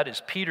of that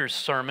is Peter's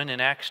sermon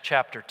in Acts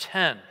chapter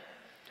 10,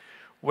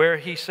 where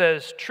he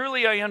says,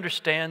 "Truly I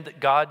understand that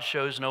God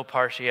shows no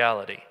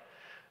partiality,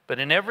 but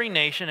in every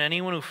nation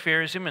anyone who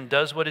fears Him and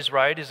does what is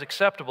right is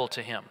acceptable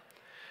to Him.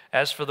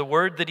 As for the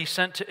word that He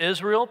sent to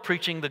Israel,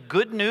 preaching the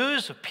good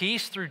news of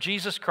peace through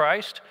Jesus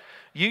Christ,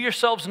 you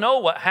yourselves know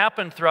what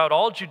happened throughout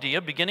all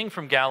Judea, beginning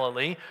from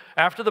Galilee,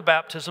 after the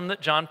baptism that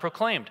John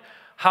proclaimed,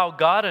 how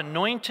God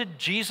anointed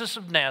Jesus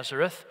of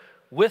Nazareth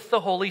with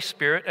the Holy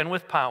Spirit and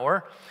with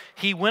power.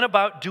 He went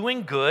about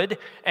doing good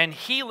and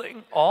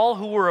healing all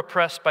who were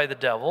oppressed by the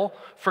devil,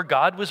 for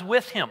God was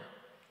with Him.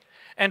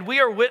 And we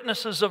are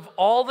witnesses of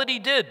all that He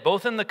did,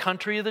 both in the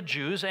country of the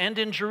Jews and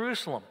in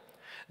Jerusalem.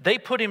 They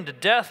put Him to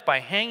death by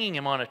hanging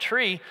Him on a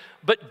tree,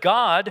 but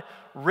God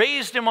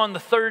raised Him on the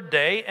third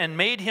day and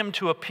made Him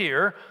to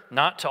appear,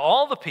 not to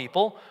all the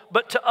people,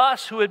 but to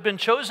us who had been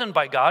chosen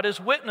by God as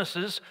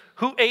witnesses,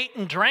 who ate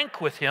and drank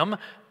with Him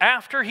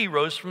after He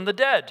rose from the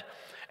dead.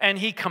 And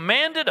He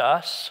commanded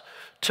us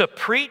to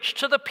preach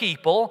to the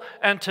people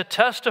and to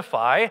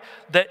testify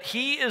that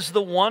He is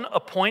the one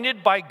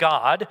appointed by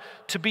God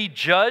to be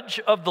judge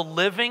of the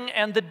living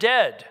and the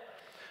dead.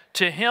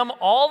 To Him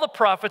all the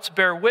prophets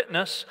bear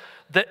witness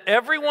that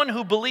everyone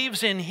who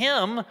believes in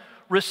Him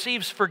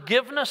receives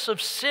forgiveness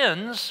of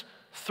sins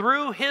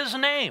through His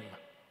name."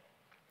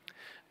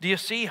 Do you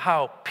see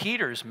how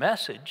Peter's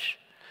message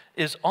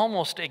is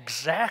almost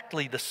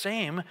exactly the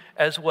same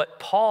as what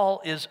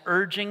Paul is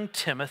urging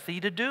Timothy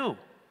to do?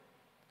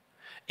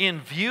 In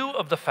view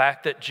of the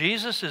fact that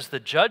Jesus is the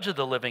judge of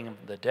the living and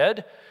the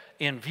dead,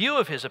 in view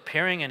of His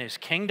appearing in His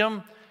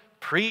kingdom,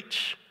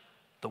 preach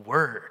the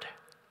word.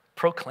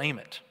 Proclaim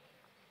it.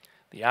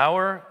 The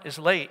hour is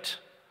late.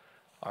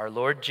 Our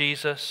Lord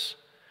Jesus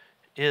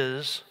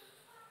is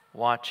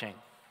watching.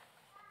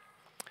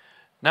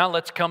 Now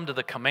let's come to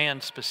the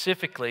command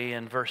specifically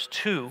in verse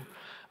 2.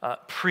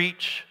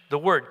 Preach the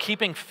word.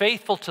 Keeping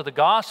faithful to the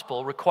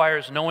gospel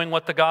requires knowing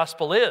what the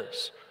gospel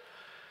is.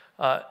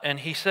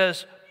 And he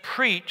says,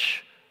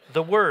 preach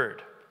the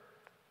word.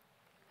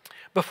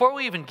 Before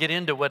we even get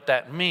into what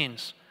that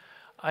means,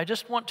 I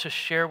just want to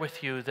share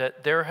with you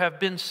that there have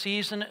been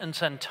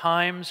seasons and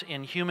times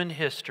in human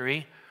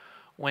history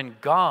when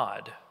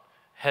God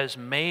has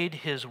made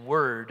His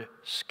word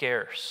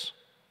scarce.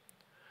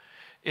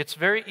 It's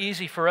very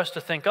easy for us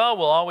to think, oh,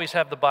 we'll always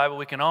have the Bible,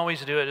 we can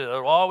always do it,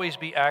 there'll always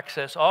be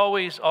access,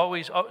 always.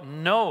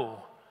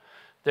 No.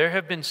 There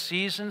have been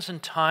seasons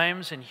and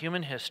times in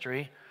human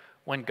history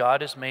when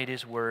God has made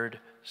His word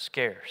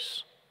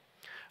scarce.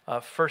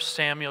 1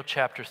 Samuel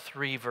chapter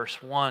 3,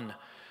 verse 1.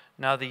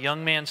 Now the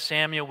young man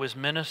Samuel was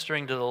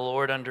ministering to the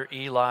Lord under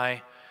Eli,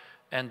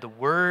 and the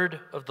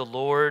word of the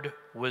Lord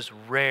was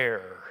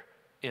rare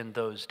in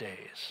those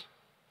days.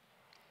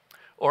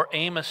 Or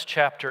Amos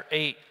chapter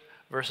 8,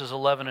 verses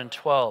 11 and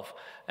 12.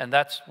 And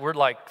we're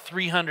like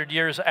 300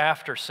 years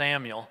after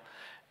Samuel.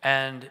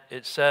 And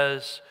it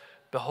says,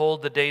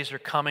 "Behold, the days are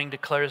coming,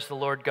 declares the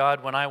Lord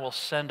God, when I will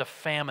send a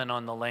famine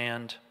on the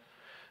land,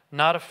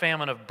 not a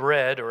famine of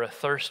bread or a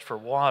thirst for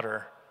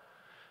water,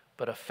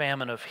 but a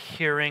famine of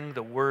hearing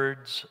the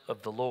words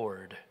of the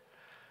Lord.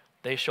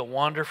 They shall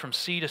wander from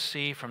sea to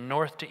sea, from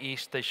north to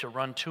east. They shall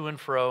run to and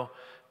fro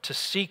to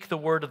seek the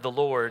word of the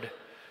Lord,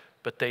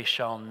 but they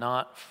shall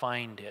not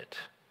find it."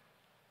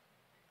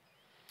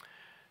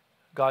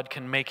 God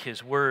can make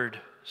His word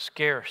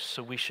scarce,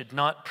 so we should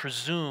not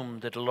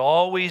presume that it'll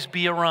always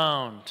be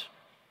around.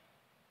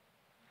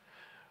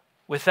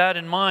 With that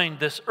in mind,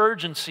 this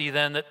urgency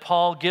then that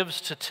Paul gives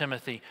to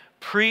Timothy,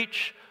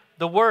 preach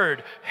the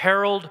Word,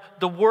 herald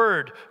the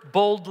Word,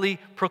 boldly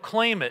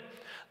proclaim it.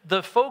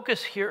 The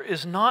focus here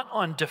is not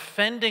on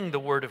defending the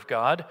Word of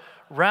God,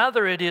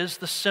 rather it is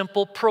the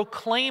simple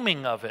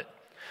proclaiming of it.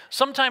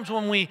 Sometimes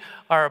when we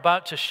are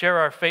about to share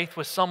our faith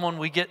with someone,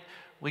 we get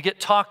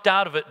talked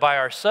out of it by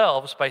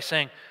ourselves by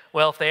saying,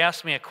 well, if they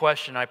ask me a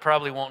question, I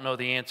probably won't know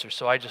the answer,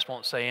 so I just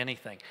won't say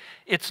anything.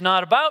 It's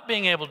not about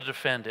being able to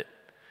defend it.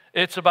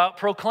 It's about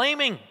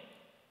proclaiming.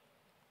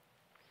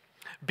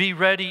 Be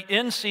ready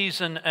in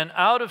season and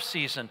out of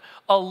season,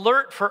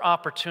 alert for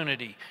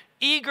opportunity,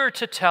 eager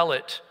to tell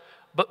it,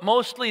 but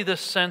mostly this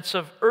sense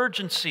of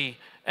urgency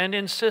and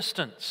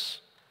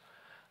insistence.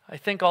 I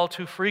think all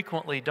too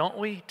frequently, don't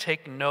we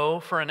take no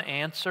for an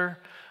answer?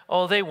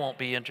 Oh, they won't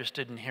be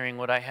interested in hearing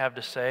what I have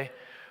to say,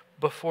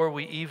 before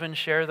we even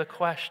share the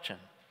question.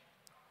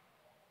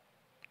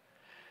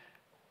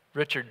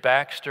 Richard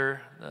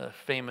Baxter, the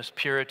famous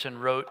Puritan,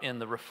 wrote in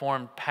The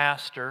Reformed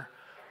Pastor,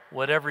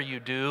 "Whatever you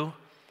do,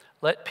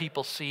 let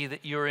people see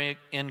that you're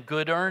in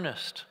good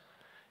earnest.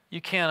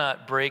 You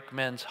cannot break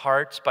men's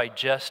hearts by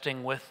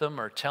jesting with them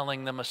or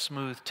telling them a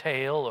smooth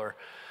tale or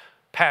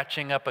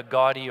patching up a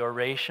gaudy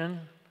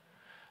oration.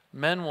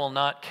 Men will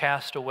not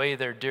cast away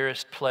their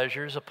dearest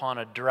pleasures upon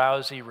a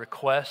drowsy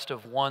request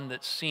of one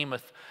that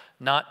seemeth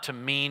not to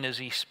mean as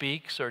he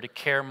speaks or to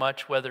care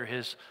much whether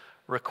his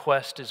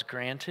request is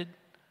granted."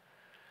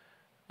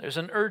 There's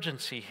an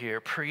urgency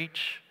here.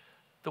 Preach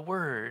the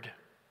word.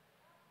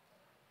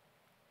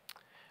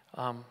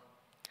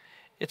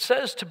 It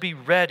says to be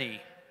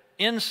ready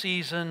in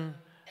season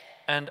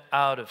and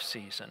out of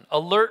season,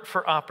 alert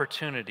for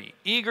opportunity,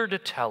 eager to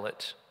tell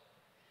it.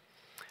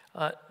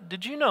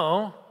 Did you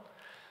know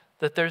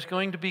that there's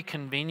going to be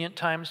convenient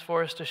times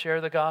for us to share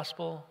the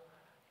gospel,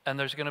 and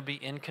there's going to be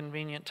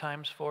inconvenient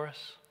times for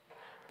us?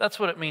 That's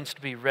what it means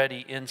to be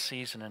ready in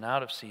season and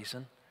out of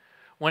season.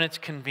 When it's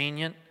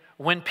convenient,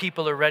 when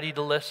people are ready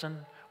to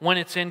listen. When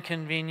it's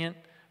inconvenient,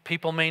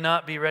 people may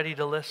not be ready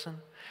to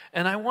listen.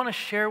 And I want to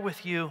share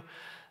with you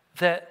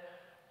that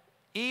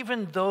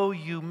even though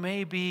you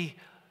may be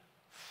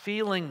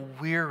feeling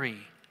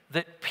weary,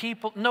 that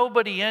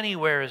nobody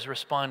anywhere is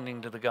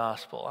responding to the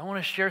gospel, I want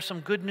to share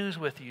some good news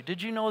with you.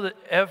 Did you know that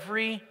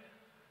every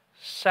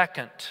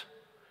second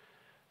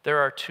there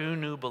are 2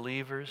 new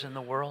believers in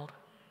the world?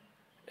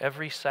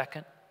 Every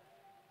second.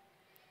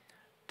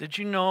 Did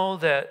you know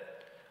that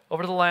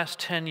over the last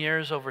 10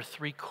 years, over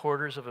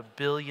 750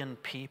 million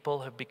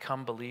people have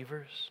become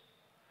believers?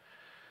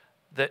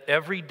 That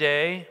every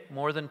day,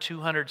 more than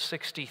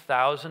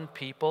 260,000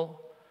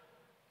 people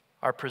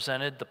are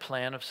presented the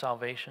plan of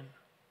salvation?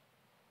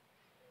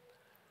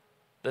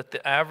 That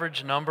the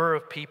average number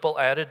of people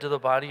added to the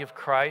body of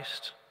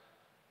Christ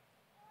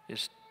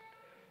is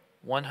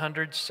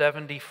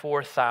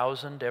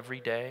 174,000 every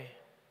day?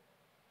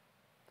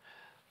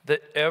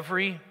 That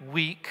every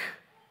week,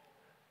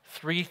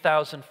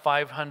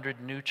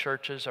 3,500 new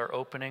churches are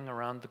opening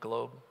around the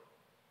globe?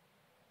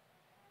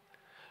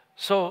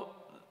 So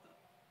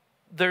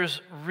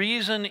there's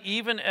reason,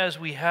 even as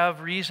we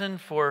have reason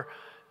for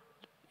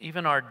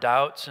even our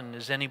doubts, and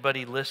is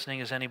anybody listening,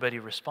 is anybody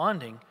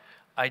responding?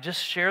 I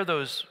just share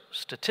those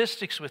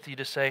statistics with you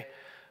to say,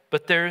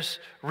 but there's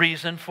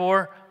reason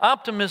for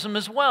optimism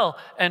as well.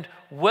 And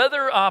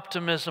whether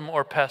optimism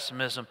or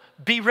pessimism,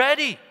 be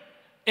ready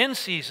in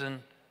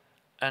season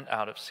and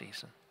out of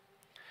season.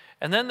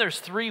 And then there's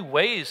 3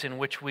 ways in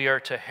which we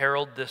are to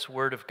herald this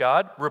word of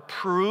God: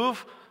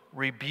 reprove,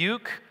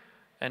 rebuke,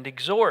 and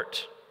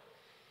exhort.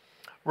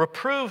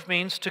 Reprove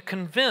means to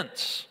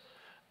convince.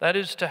 That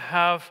is, to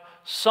have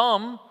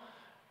some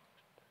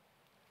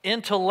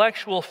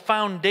intellectual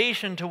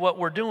foundation to what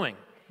we're doing.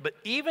 But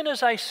even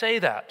as I say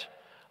that,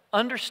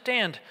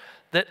 understand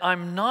that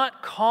I'm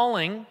not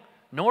calling,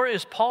 nor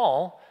is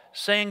Paul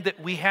saying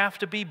that we have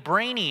to be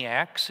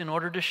brainiacs in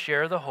order to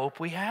share the hope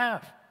we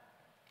have.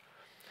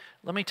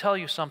 Let me tell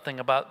you something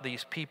about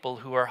these people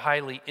who are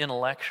highly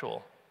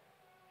intellectual.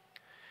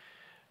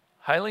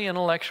 Highly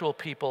intellectual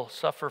people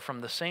suffer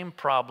from the same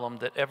problem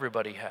that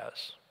everybody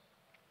has.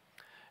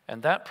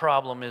 And that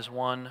problem is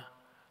one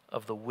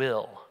of the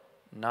will,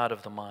 not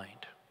of the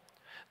mind.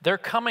 They're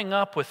coming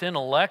up with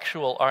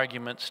intellectual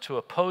arguments to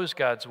oppose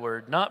God's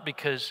word, not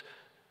because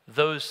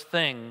those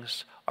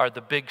things are the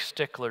big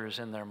sticklers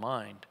in their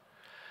mind.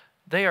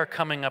 They are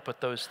coming up with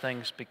those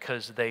things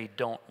because they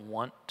don't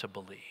want to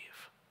believe.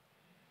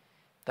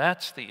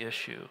 That's the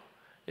issue.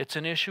 It's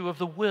an issue of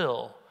the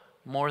will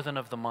more than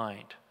of the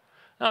mind.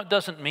 Now, it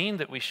doesn't mean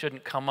that we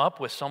shouldn't come up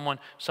with someone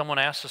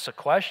asks us a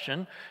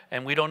question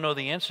and we don't know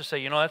the answer,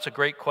 say, that's a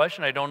great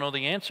question, I don't know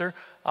the answer,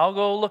 I'll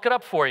go look it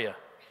up for you.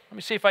 Let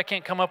me see if I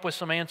can't come up with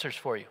some answers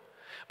for you.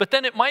 But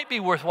then it might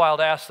be worthwhile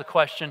to ask the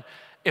question,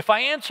 if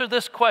I answer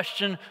this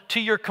question to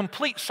your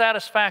complete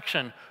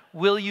satisfaction,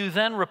 will you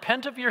then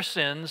repent of your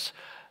sins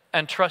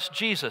and trust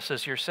Jesus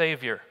as your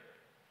Savior?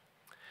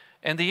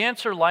 And the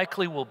answer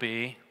likely will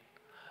be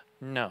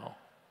no.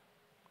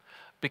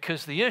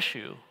 Because the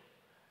issue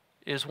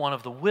is one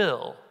of the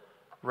will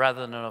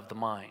rather than of the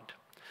mind.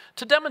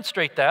 To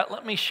demonstrate that,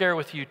 let me share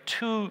with you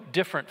 2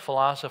 different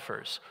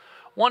philosophers.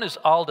 One is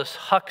Aldous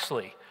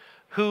Huxley,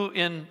 who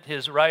in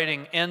his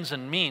writing Ends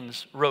and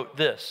Means wrote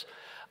this: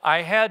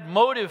 "I had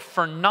motive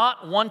for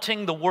not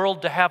wanting the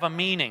world to have a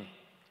meaning,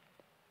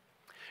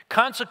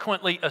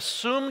 consequently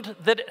assumed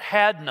that it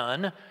had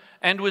none,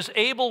 and was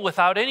able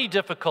without any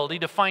difficulty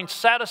to find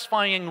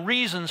satisfying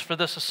reasons for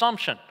this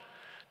assumption."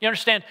 You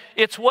understand?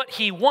 It's what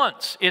he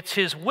wants. It's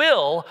his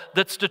will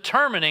that's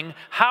determining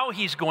how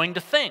he's going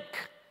to think.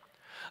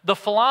 The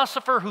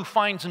philosopher who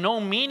finds no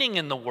meaning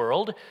in the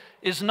world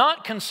is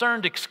not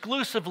concerned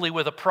exclusively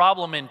with a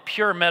problem in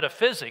pure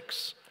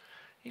metaphysics.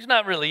 He's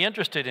not really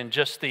interested in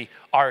just the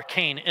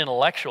arcane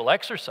intellectual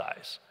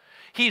exercise.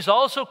 He's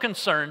also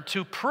concerned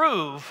to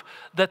prove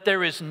that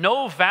there is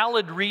no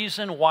valid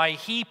reason why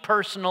he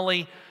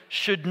personally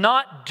should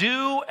not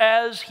do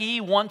as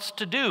he wants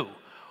to do,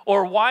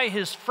 or why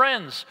his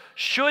friends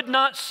should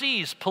not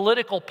seize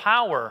political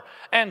power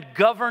and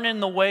govern in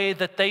the way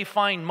that they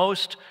find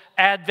most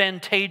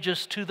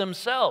advantageous to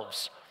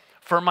themselves.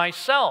 For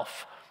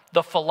myself,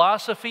 the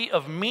philosophy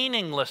of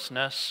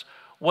meaninglessness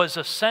was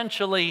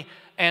essentially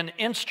an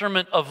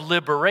instrument of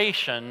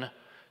liberation,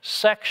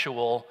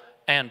 sexual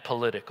and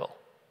political.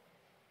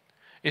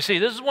 You see,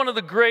 this is one of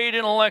the great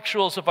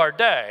intellectuals of our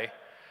day,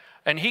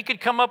 and he could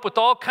come up with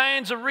all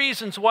kinds of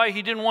reasons why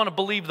he didn't want to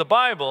believe the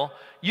Bible.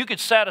 You could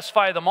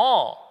satisfy them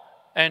all,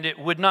 and it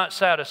would not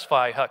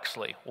satisfy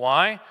Huxley.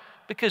 Why?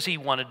 Because he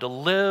wanted to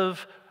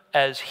live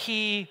as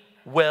he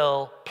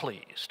well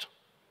pleased.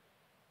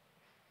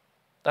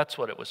 That's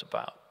what it was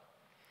about.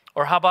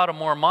 Or how about a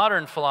more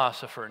modern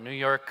philosopher, New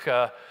York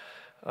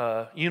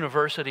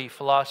University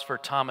philosopher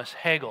Thomas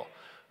Hegel,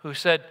 who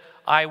said,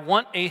 "I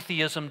want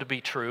atheism to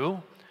be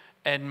true,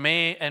 and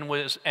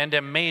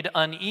am made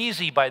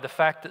uneasy by the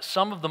fact that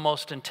some of the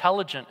most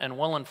intelligent and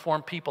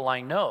well-informed people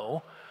I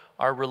know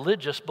are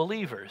religious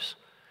believers.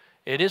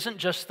 It isn't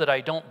just that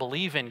I don't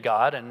believe in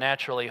God and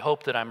naturally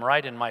hope that I'm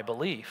right in my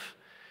belief.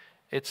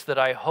 It's that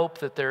I hope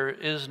that there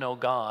is no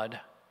God.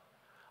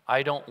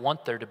 I don't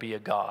want there to be a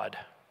God.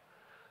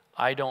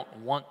 I don't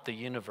want the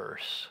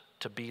universe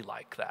to be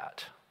like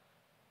that."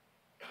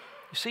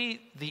 You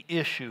see, the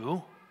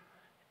issue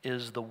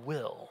is the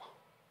will.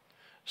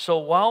 So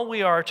while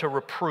we are to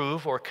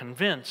reprove or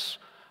convince,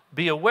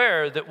 be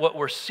aware that what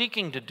we're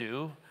seeking to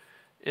do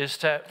is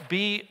to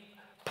be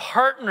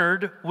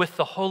partnered with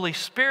the Holy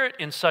Spirit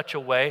in such a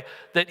way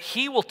that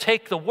He will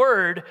take the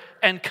word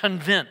and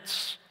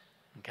convince.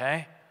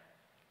 Okay?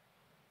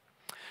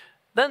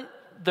 Then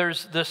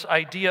there's this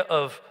idea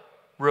of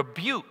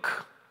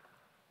rebuke.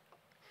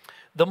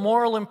 The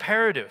moral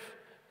imperative,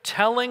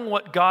 telling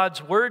what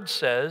God's word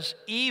says,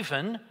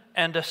 even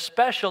and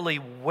especially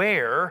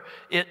where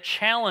it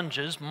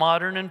challenges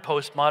modern and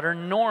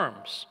postmodern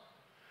norms.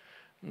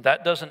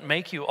 That doesn't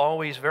make you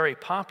always very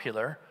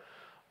popular,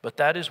 but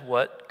that is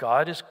what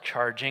God is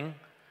charging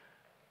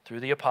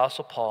through the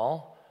Apostle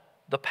Paul,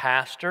 the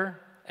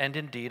pastor, and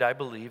indeed, I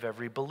believe,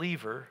 every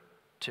believer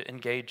to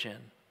engage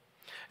in.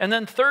 And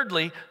then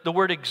thirdly, the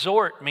word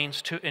exhort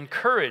means to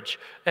encourage,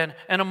 an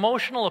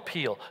emotional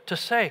appeal, to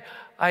say,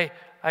 I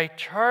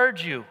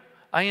charge you,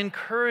 I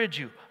encourage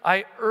you,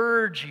 I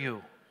urge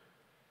you.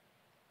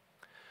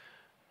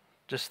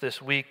 Just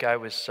this week,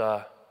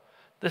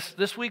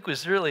 this week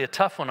was really a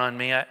tough one on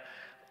me.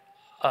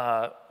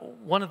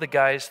 One of the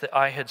guys that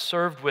I had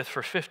served with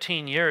for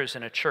 15 years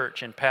in a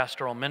church in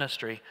pastoral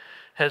ministry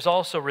has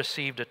also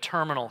received a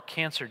terminal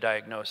cancer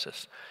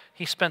diagnosis.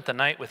 He spent the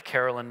night with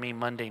Carol and me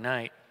Monday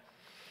night.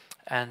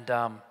 And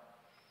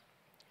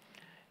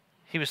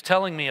he was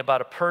telling me about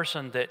a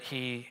person that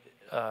he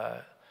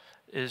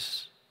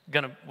was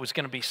going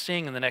to be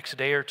seeing in the next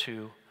day or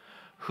two,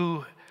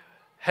 who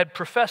had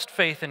professed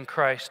faith in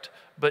Christ,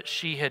 but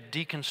she had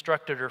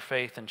deconstructed her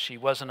faith and she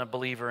wasn't a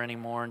believer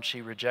anymore and she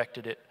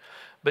rejected it.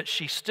 But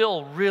she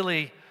still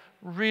really,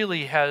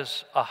 really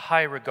has a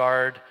high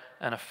regard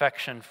and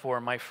affection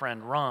for my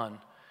friend Ron.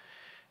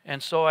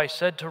 And so I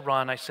said to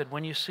Ron, I said,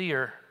 when you see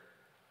her,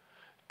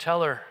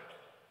 tell her,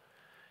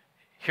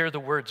 hear the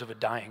words of a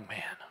dying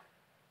man.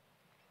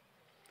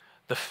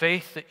 The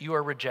faith that you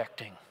are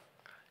rejecting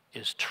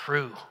is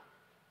true.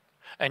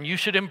 And you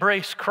should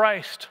embrace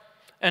Christ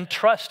and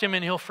trust Him,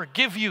 and He'll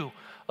forgive you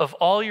of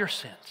all your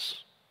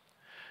sins.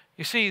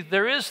 You see,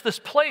 there is this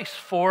place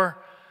for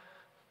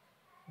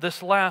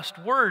this last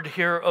word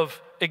here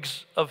of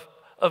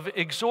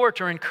exhort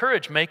or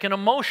encourage, make an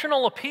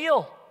emotional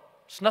appeal.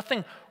 There's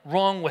nothing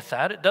wrong with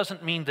that. It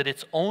doesn't mean that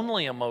it's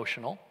only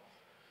emotional.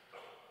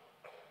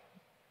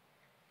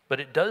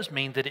 But it does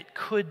mean that it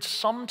could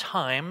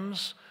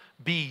sometimes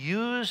be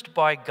used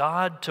by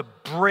God to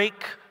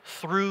break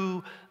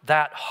through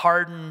that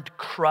hardened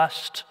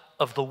crust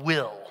of the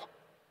will.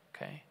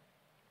 Okay?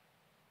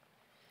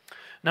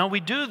 Now we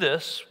do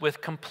this with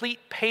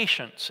complete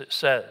patience, it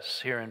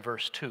says here in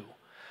verse 2.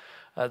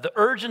 The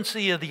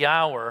urgency of the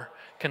hour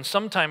can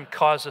sometimes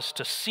cause us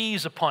to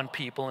seize upon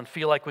people and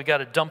feel like we got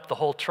to dump the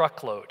whole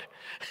truckload.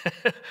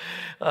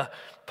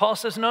 Paul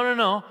says,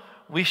 no.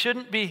 We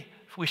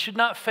should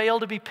not fail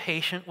to be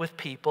patient with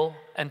people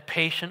and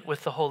patient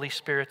with the Holy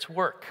Spirit's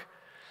work.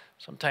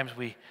 Sometimes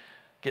we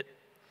get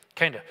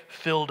kind of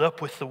filled up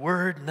with the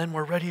word, and then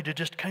we're ready to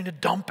just kind of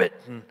dump it.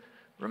 And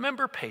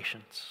remember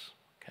patience,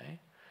 okay?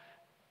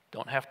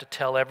 Don't have to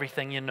tell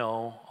everything you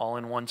know all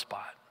in one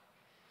spot.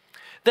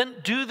 Then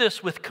do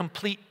this with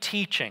complete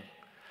teaching.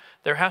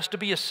 There has to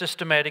be a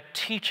systematic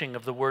teaching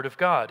of the Word of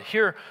God.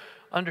 Here,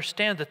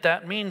 understand that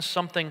that means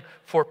something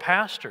for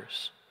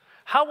pastors.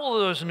 How will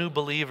those new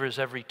believers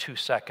every 2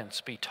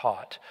 seconds be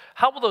taught?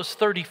 How will those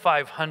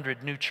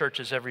 3,500 new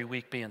churches every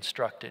week be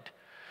instructed?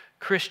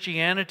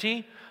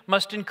 Christianity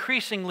must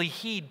increasingly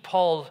heed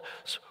Paul's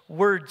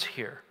words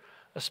here,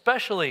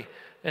 especially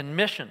in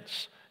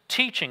missions.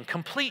 Teaching,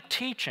 complete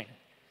teaching,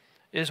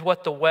 is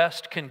what the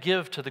West can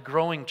give to the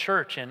growing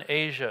church in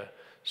Asia,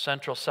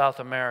 Central South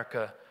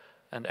America,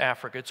 and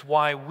Africa. It's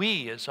why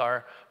we, as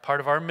part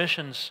of our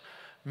missions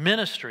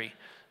ministry,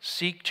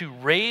 seek to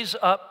raise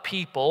up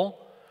people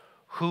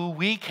who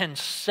we can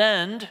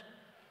send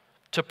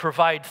to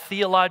provide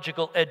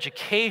theological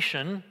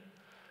education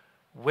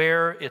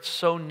where it's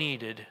so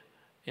needed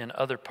in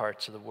other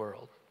parts of the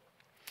world.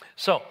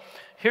 So,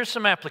 here's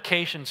some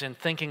applications in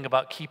thinking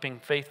about keeping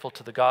faithful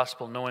to the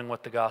gospel, knowing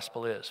what the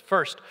gospel is.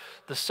 First,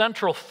 the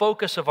central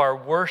focus of our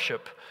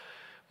worship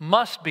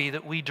must be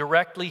that we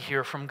directly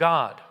hear from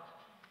God.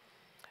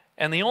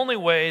 And the only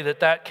way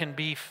that that can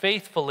be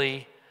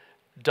faithfully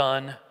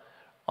done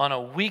on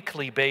a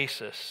weekly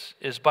basis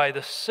is by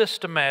the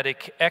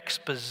systematic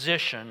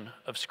exposition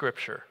of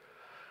Scripture.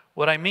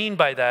 What I mean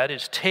by that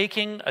is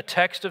taking a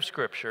text of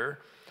Scripture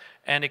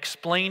and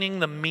explaining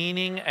the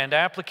meaning and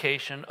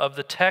application of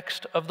the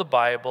text of the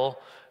Bible,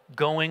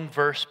 going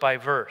verse by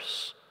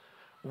verse.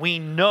 We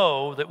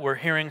know that we're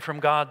hearing from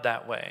God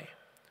that way.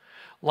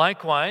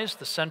 Likewise,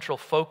 the central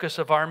focus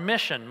of our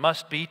mission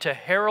must be to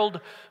herald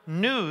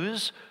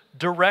news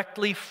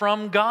directly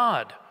from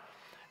God.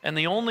 And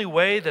the only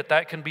way that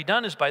that can be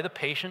done is by the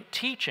patient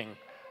teaching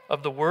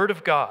of the Word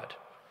of God.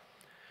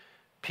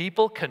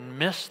 People can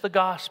miss the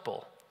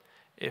gospel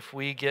if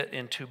we get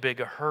in too big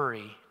a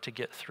hurry to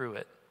get through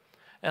it.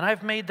 And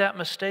I've made that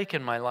mistake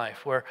in my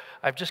life where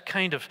I've just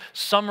kind of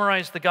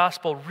summarized the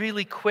gospel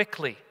really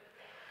quickly.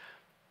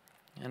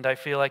 And I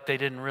feel like they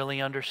didn't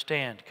really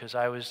understand because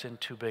I was in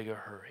too big a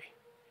hurry.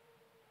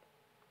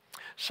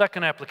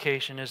 Second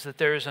application is that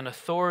there is an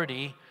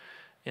authority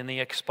in the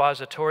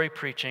expository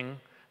preaching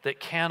that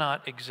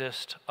cannot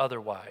exist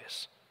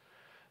otherwise.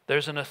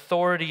 There's an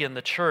authority in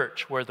the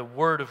church where the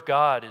Word of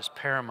God is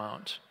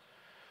paramount.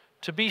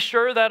 To be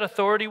sure, that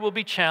authority will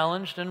be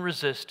challenged and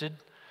resisted.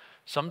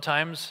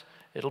 Sometimes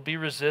it'll be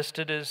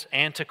resisted as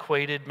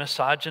antiquated,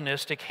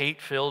 misogynistic,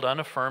 hate-filled,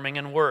 unaffirming,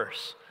 and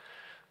worse.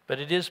 But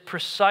it is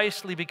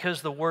precisely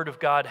because the Word of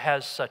God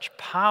has such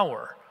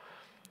power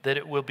that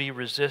it will be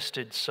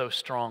resisted so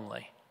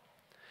strongly.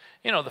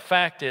 You know, the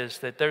fact is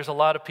that there's a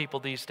lot of people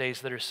these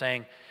days that are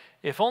saying,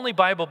 if only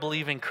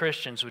Bible-believing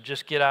Christians would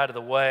just get out of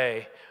the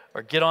way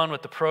or get on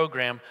with the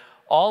program,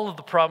 all of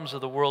the problems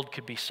of the world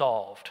could be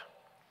solved.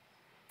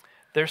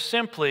 There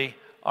simply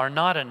are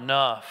not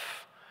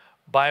enough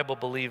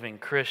Bible-believing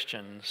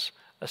Christians,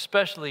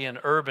 especially in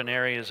urban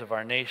areas of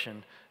our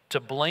nation, to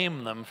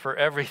blame them for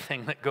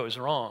everything that goes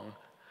wrong.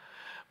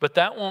 But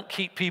that won't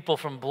keep people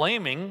from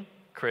blaming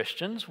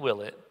Christians,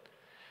 will it?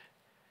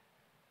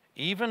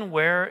 Even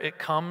where it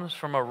comes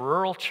from a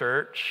rural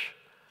church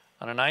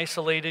on an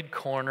isolated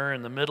corner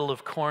in the middle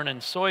of corn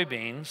and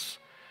soybeans,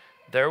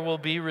 there will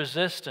be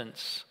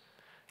resistance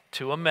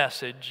to a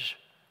message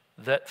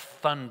that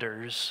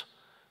thunders,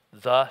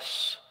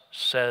 "Thus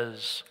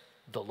says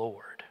the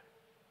Lord."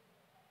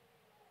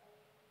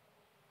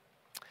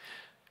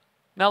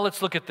 Now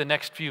let's look at the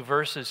next few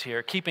verses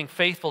here. Keeping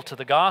faithful to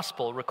the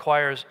gospel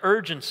requires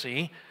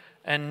urgency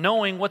and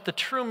knowing what the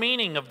true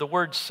meaning of the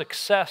word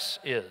success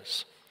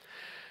is.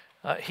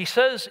 He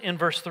says in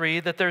verse 3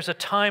 that there's a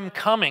time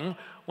coming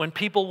when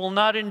people will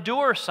not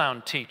endure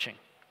sound teaching.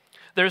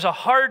 There's a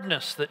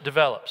hardness that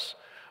develops,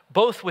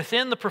 both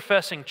within the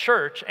professing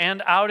church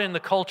and out in the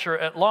culture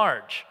at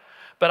large.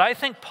 But I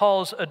think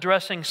Paul's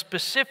addressing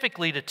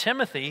specifically to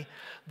Timothy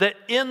that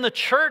in the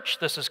church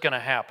this is going to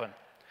happen.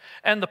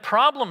 And the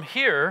problem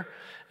here,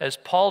 as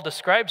Paul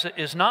describes it,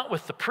 is not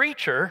with the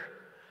preacher,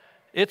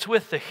 it's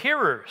with the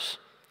hearers.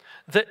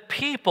 That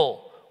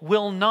people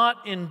will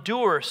not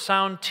endure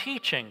sound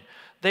teaching.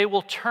 They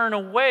will turn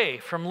away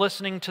from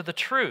listening to the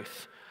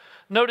truth.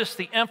 Notice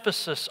the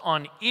emphasis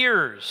on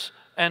ears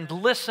and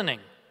listening.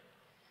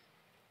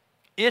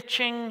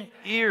 Itching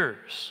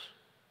ears.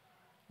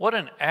 What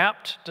an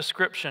apt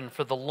description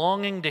for the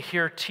longing to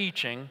hear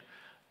teaching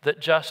that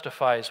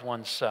justifies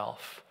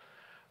oneself,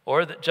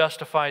 or that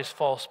justifies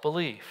false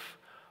belief,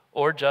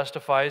 or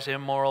justifies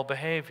immoral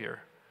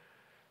behavior.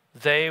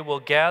 They will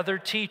gather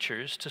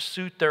teachers to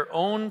suit their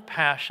own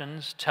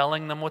passions,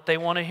 telling them what they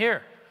want to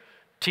hear.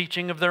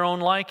 Teaching of their own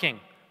liking,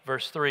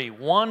 verse 3.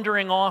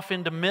 Wandering off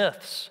into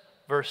myths,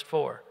 verse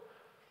 4.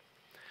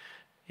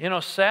 You know,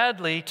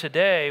 sadly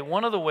today,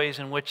 one of the ways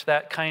in which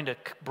that kind of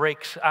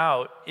breaks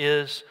out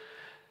is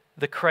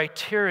the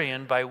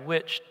criterion by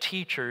which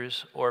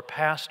teachers or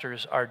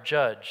pastors are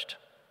judged.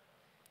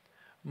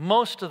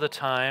 Most of the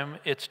time,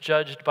 it's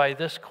judged by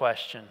this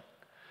question: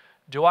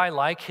 Do I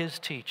like his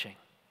teaching?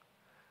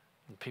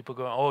 And people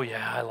go, oh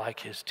yeah, I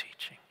like his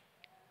teaching.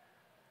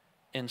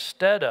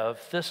 Instead of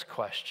this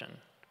question,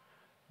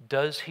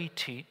 does he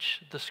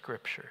teach the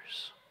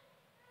Scriptures?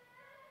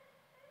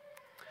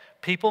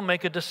 People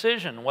make a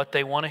decision what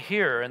they want to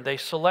hear, and they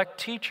select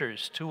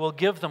teachers who will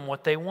give them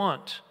what they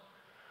want.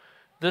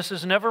 This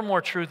is never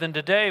more true than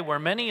today, where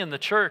many in the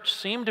church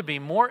seem to be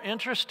more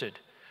interested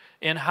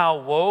in how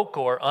woke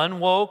or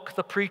unwoke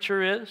the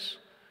preacher is.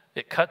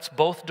 It cuts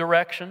both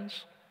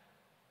directions.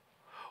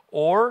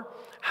 Or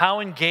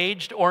how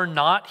engaged or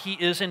not he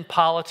is in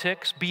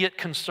politics, be it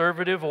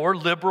conservative or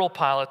liberal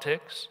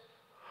politics,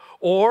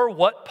 or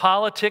what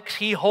politics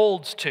he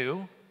holds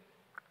to.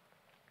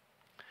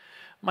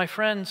 My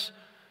friends,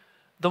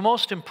 the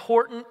most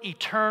important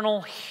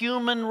eternal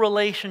human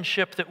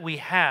relationship that we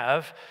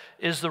have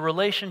is the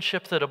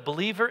relationship that a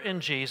believer in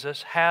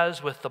Jesus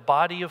has with the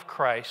body of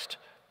Christ,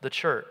 the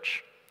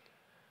church.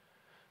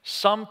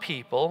 Some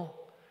people,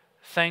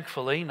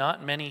 thankfully,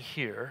 not many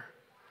here,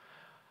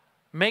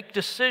 make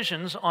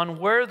decisions on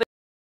where they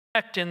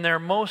connect in their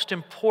most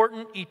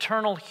important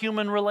eternal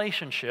human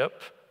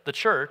relationship, the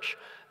church,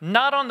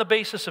 not on the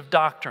basis of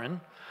doctrine,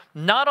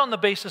 not on the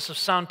basis of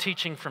sound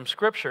teaching from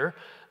Scripture,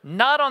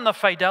 not on the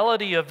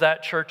fidelity of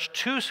that church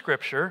to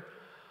Scripture,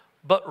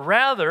 but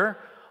rather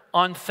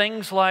on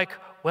things like,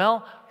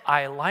 well,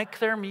 I like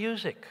their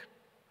music,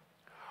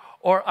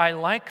 or I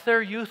like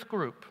their youth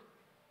group,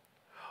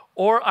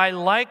 or I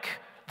like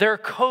their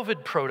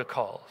COVID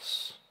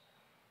protocols.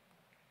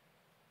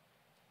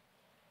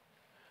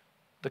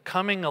 The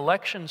coming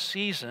election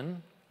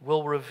season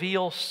will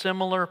reveal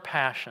similar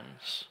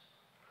passions.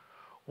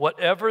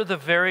 Whatever the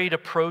varied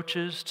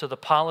approaches to the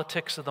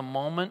politics of the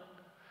moment,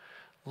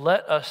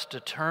 let us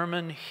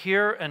determine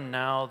here and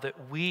now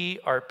that we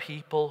are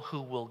people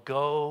who will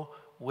go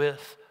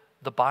with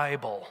the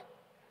Bible,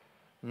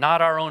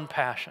 not our own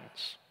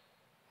passions.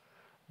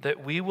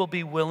 That we will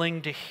be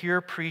willing to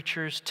hear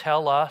preachers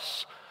tell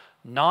us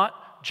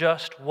not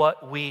just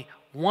what we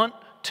want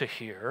to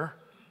hear,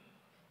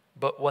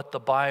 but what the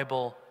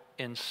Bible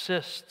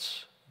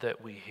insists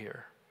that we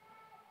hear.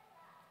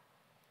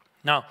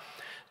 Now,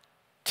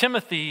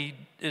 Timothy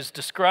is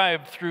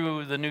described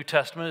through the New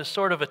Testament as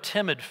sort of a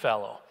timid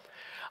fellow.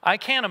 I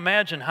can't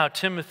imagine how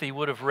Timothy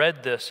would have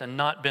read this and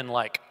not been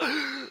like,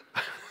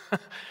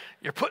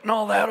 you're putting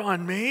all that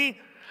on me?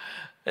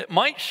 It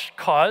might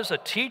cause a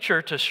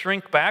teacher to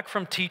shrink back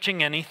from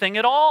teaching anything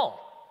at all.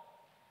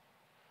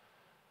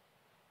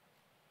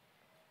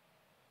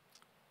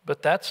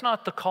 But that's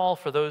not the call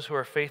for those who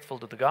are faithful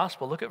to the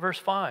gospel. Look at verse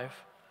 5.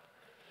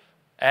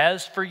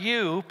 As for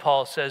you,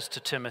 Paul says to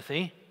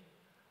Timothy,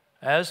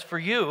 as for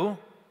you,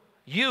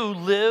 you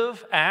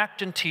live,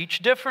 act, and teach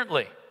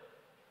differently.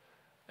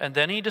 And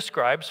then he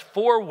describes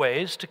 4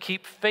 ways to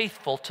keep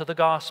faithful to the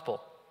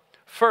gospel.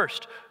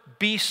 First,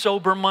 be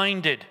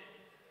sober-minded.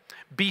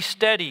 Be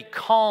steady,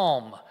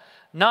 calm,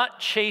 not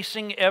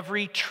chasing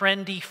every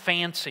trendy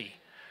fancy.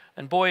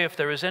 And boy, if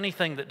there is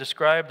anything that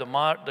describes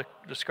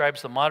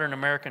the modern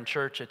American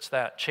church, it's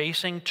that,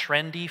 chasing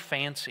trendy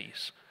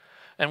fancies.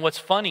 And what's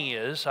funny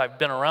is, I've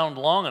been around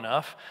long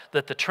enough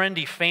that the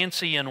trendy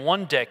fancy in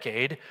one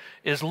decade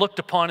is looked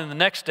upon in the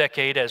next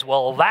decade as,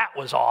 well, that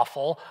was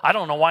awful. I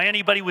don't know why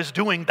anybody was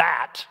doing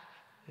that,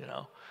 you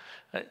know.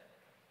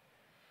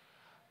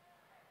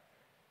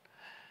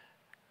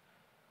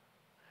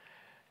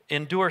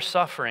 Endure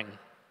suffering.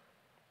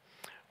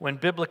 When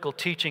biblical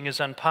teaching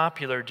is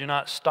unpopular, do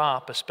not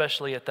stop,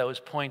 especially at those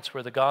points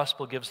where the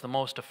gospel gives the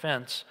most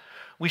offense.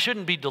 We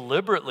shouldn't be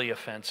deliberately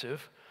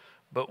offensive,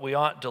 but we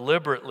ought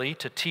deliberately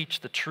to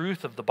teach the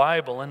truth of the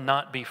Bible and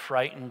not be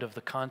frightened of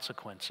the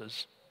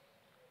consequences.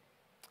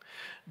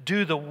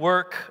 Do the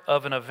work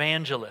of an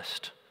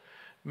evangelist.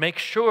 Make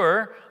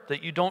sure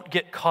that you don't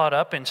get caught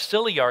up in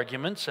silly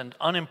arguments and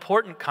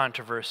unimportant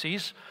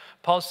controversies.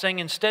 Paul's saying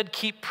instead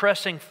keep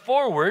pressing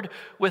forward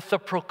with the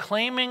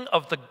proclaiming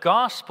of the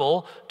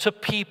gospel to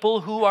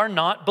people who are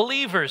not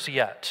believers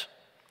yet.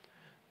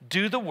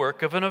 Do the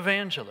work of an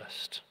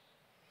evangelist.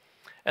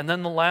 And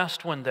then the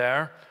last one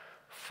there,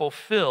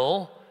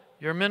 fulfill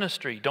your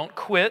ministry. Don't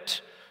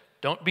quit.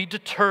 Don't be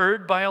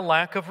deterred by a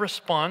lack of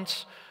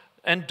response.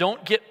 And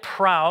don't get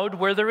proud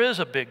where there is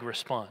a big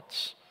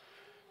response.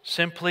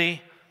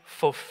 Simply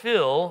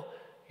fulfill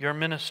your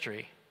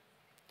ministry.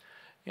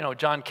 You know,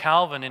 John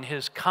Calvin, in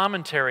his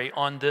commentary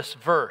on this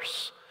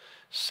verse,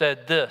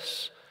 said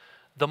this: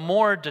 the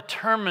more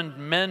determined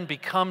men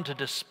become to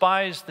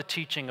despise the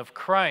teaching of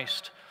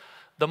Christ,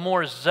 the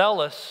more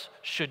zealous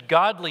should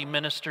godly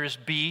ministers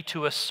be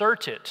to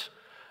assert it,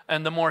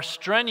 and the more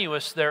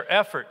strenuous their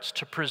efforts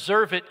to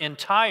preserve it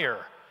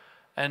entire,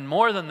 and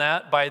more than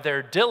that, by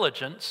their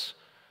diligence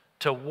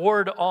to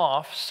ward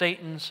off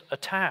Satan's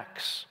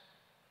attacks.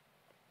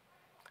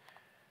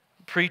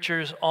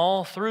 Preachers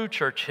all through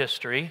church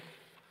history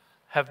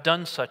have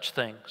done such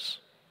things.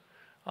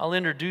 I'll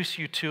introduce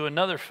you to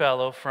another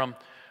fellow from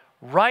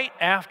right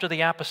after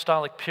the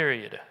apostolic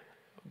period.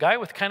 A guy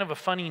with kind of a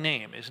funny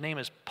name. His name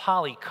is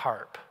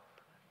Polycarp.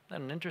 Isn't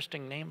that an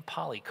interesting name?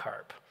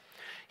 Polycarp.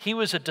 He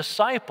was a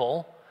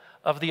disciple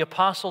of the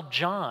Apostle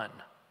John.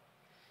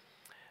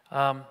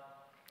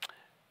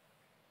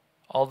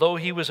 Although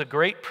he was a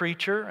great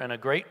preacher and a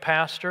great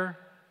pastor,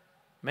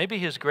 maybe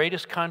his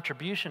greatest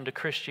contribution to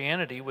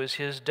Christianity was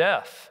his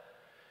death.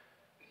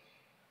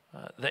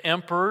 The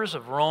emperors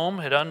of Rome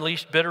had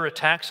unleashed bitter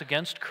attacks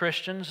against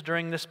Christians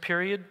during this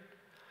period,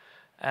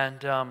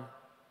 and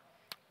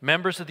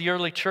members of the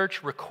early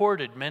church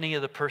recorded many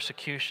of the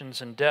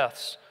persecutions and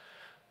deaths.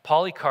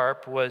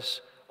 Polycarp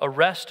was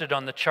arrested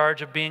on the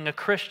charge of being a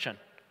Christian,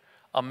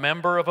 a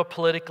member of a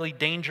politically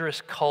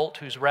dangerous cult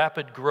whose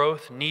rapid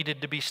growth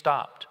needed to be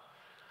stopped.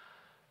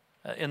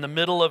 In the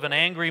middle of an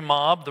angry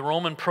mob, the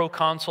Roman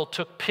proconsul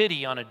took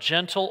pity on a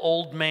gentle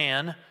old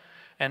man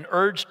and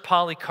urged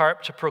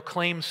Polycarp to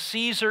proclaim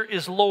Caesar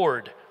is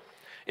Lord.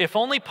 If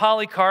only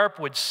Polycarp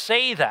would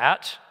say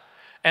that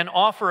and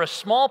offer a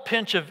small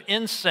pinch of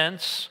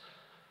incense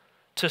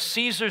to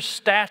Caesar's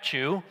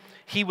statue,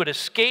 he would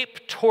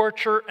escape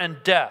torture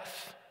and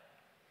death.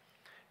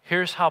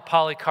 Here's how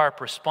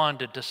Polycarp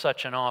responded to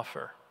such an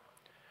offer.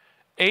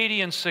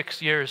 86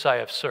 years I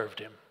have served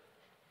him,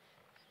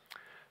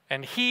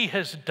 and he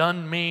has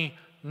done me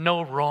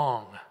no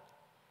wrong.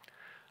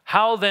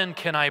 How then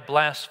can I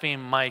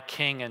blaspheme my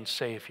King and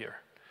Savior?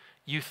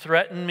 You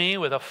threaten me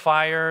with a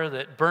fire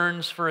that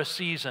burns for a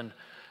season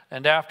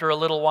and after a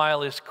little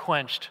while is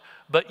quenched,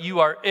 but you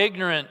are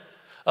ignorant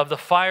of the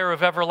fire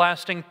of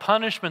everlasting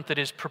punishment that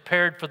is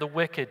prepared for the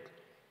wicked.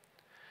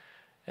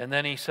 And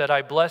then he said,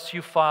 I bless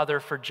you, Father,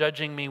 for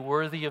judging me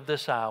worthy of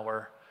this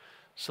hour,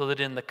 so that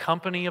in the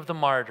company of the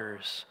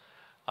martyrs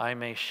I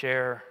may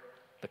share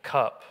the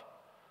cup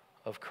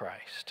of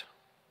Christ.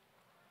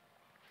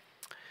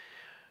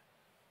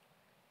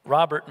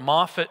 Robert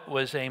Moffat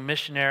was a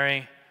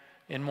missionary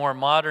in more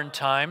modern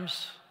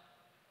times,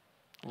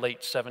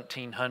 late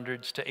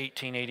 1700s to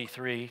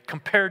 1883,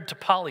 compared to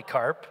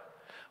Polycarp,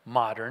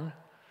 modern,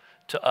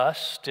 to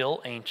us,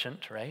 still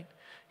ancient, right?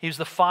 He was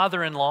the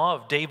father-in-law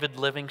of David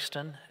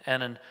Livingstone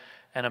and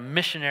a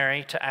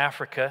missionary to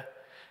Africa.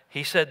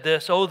 He said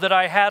this, "Oh, that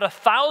I had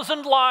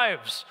 1,000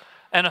 lives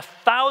and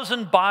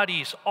 1,000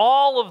 bodies,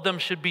 all of them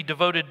should be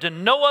devoted to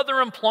no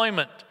other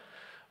employment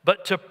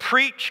but to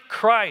preach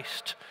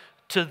Christ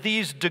to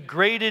these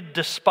degraded,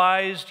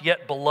 despised,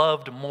 yet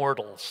beloved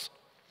mortals."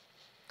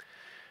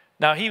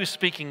 Now, he was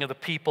speaking of the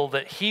people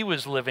that he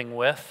was living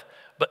with,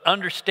 but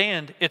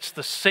understand, it's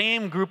the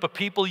same group of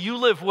people you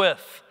live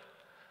with.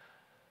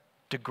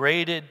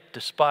 Degraded,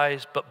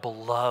 despised, but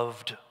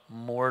beloved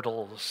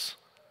mortals.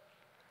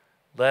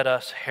 Let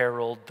us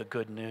herald the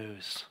good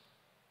news.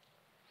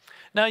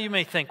 Now, you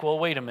may think, well,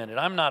 wait a minute,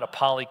 I'm not a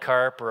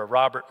Polycarp or a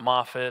Robert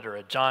Moffat or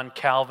a John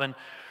Calvin.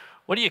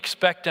 What are you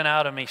expecting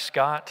out of me,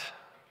 Scott?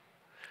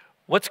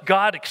 What's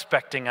God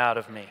expecting out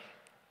of me?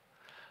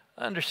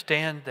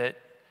 Understand that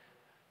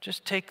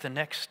just take the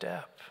next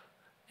step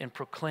in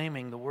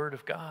proclaiming the Word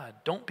of God.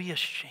 Don't be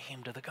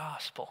ashamed of the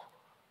gospel.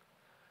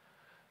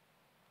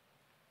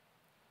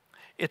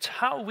 It's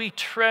how we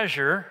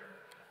treasure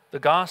the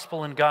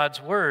gospel and God's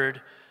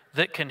Word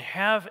that can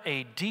have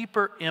a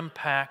deeper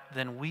impact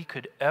than we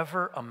could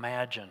ever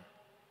imagine.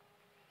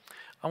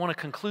 I want to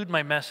conclude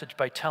my message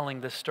by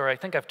telling this story. I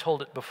think I've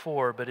told it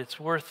before, but it's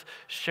worth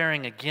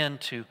sharing again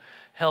to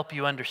help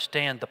you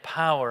understand the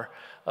power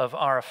of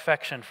our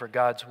affection for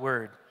God's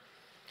Word.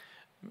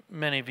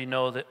 Many of you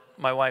know that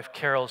my wife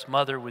Carol's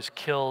mother was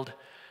killed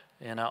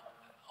in an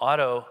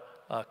auto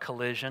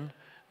collision.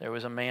 There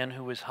was a man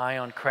who was high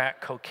on crack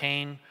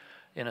cocaine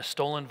in a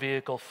stolen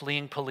vehicle,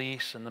 fleeing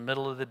police in the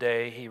middle of the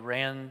day. He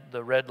ran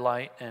the red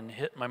light and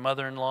hit my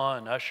mother-in-law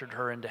and ushered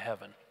her into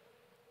heaven.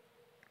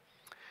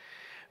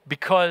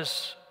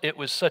 Because it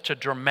was such a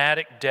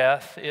dramatic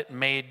death, it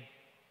made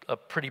a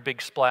pretty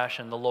big splash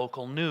in the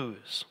local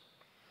news.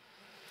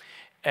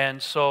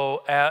 And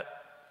so at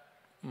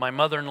my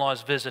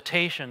mother-in-law's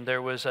visitation,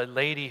 there was a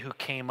lady who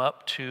came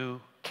up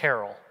to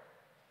Carol,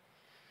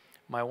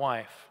 my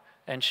wife,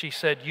 and she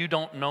said, "You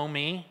don't know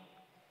me.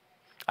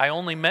 I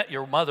only met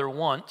your mother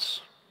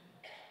once.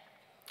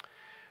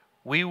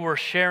 We were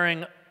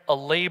sharing a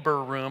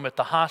labor room at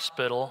the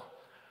hospital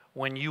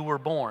when you were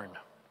born."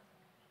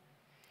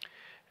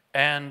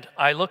 And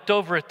I looked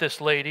over at this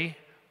lady.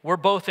 We're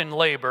both in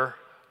labor.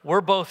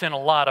 We're both in a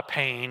lot of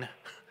pain.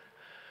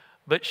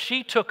 But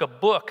she took a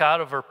book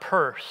out of her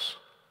purse.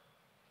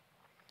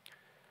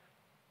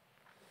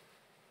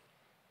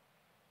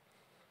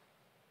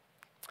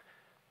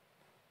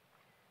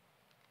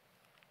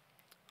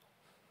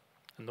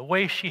 And the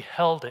way she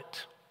held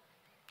it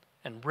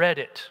and read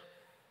it,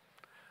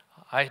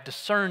 I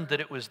discerned that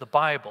it was the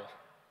Bible.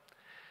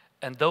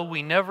 And though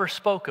we never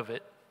spoke of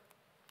it,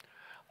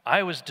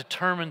 I was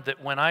determined that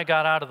when I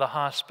got out of the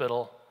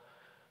hospital,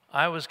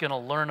 I was going to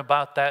learn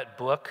about that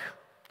book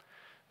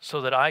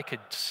so that I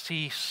could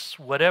see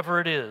whatever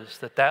it is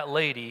that that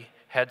lady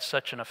had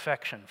such an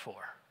affection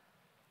for.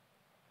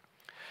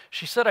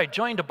 She said, "I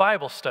joined a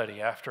Bible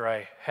study after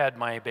I had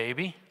my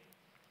baby,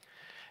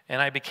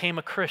 and I became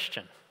a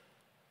Christian.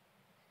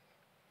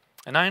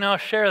 And I now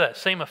share that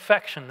same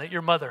affection that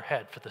your mother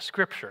had for the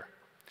Scripture.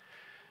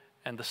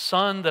 And the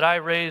son that I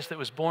raised that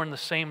was born the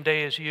same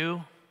day as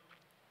you,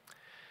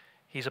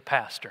 he's a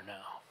pastor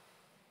now.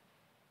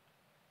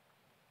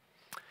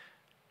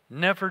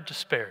 Never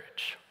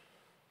disparage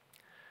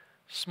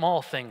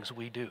small things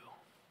we do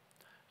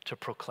to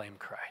proclaim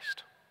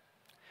Christ.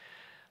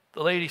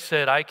 The lady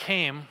said, I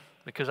came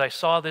because I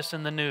saw this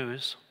in the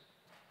news,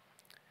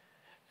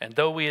 and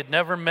though we had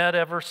never met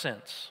ever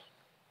since,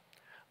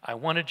 I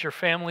wanted your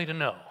family to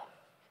know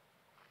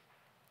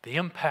the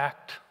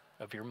impact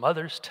of your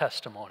mother's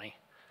testimony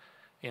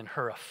in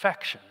her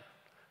affection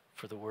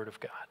for the Word of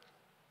God.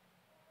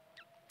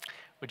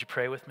 Would you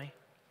pray with me?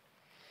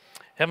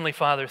 Heavenly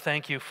Father,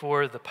 thank you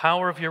for the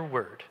power of your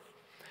Word.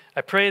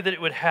 I pray that it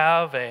would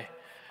have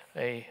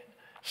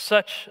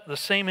such the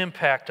same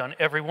impact on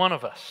every one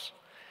of us,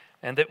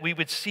 and that we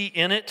would see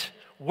in it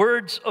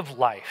words of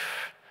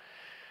life.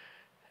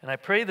 And I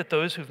pray that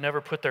those who've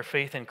never put their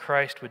faith in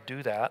Christ would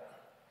do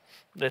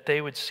that they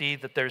would see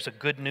that there's a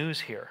good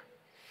news here.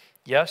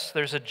 Yes,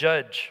 there's a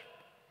judge,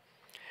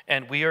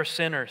 and we are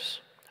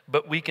sinners,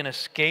 but we can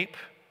escape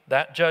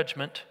that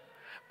judgment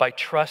by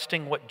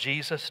trusting what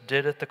Jesus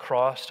did at the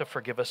cross to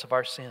forgive us of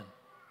our sin.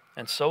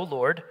 And so,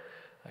 Lord,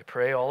 I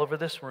pray all over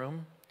this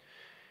room,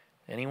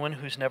 anyone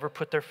who's never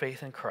put their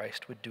faith in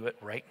Christ would do it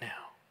right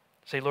now.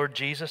 Say, Lord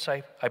Jesus,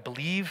 I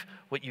believe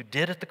what you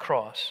did at the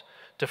cross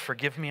to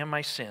forgive me of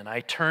my sin.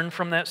 I turn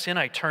from that sin.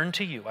 I turn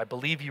to you. I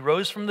believe you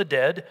rose from the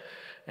dead,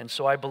 and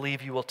so I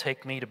believe you will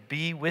take me to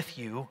be with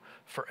you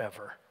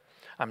forever.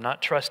 I'm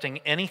not trusting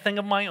anything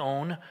of my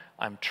own.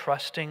 I'm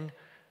trusting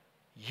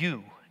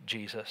you,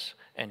 Jesus,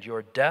 and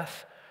your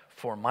death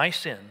for my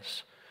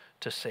sins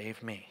to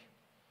save me.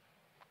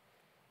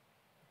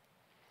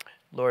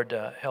 Lord,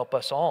 help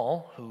us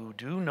all who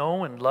do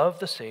know and love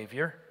the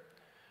Savior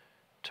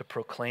to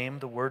proclaim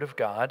the Word of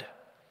God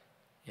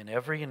in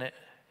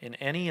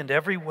any and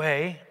every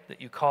way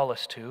that you call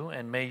us to,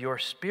 and may your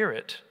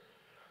Spirit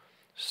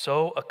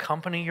so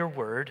accompany your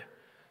Word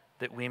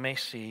that we may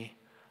see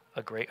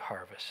a great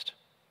harvest.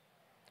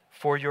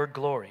 For your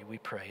glory, we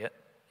pray it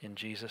in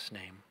Jesus'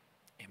 name.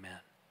 Amen.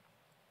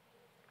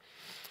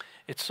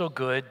 It's so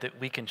good that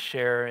we can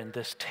share in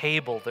this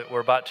table that we're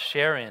about to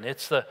share in.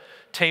 It's the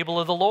table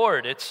of the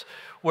Lord. It's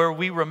where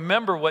we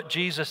remember what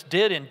Jesus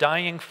did in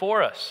dying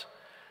for us.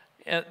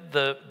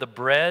 The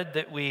bread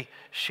that we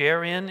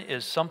share in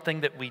is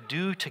something that we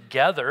do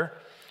together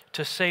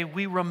to say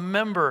we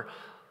remember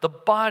the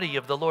body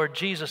of the Lord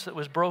Jesus that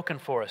was broken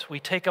for us. We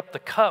take up the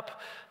cup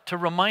to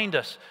remind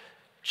us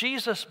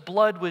Jesus'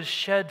 blood was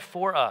shed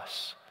for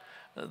us.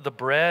 The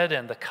bread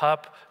and the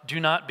cup do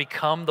not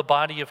become the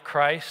body of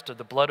Christ or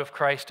the blood of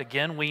Christ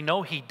again. We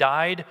know he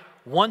died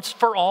once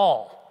for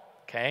all,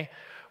 okay?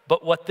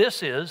 But what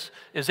this is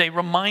a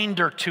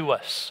reminder to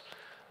us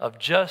of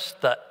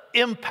just the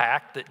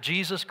impact that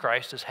Jesus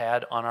Christ has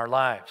had on our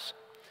lives.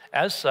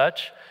 As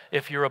such,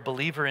 if you're a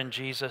believer in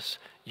Jesus,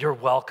 you're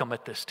welcome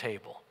at this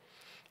table.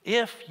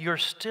 If you're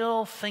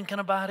still thinking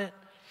about it,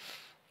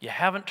 you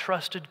haven't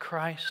trusted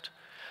Christ,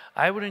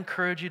 I would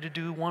encourage you to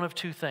do one of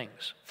two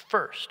things.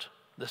 First,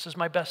 this is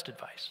my best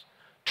advice.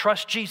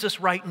 Trust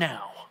Jesus right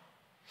now.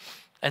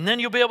 And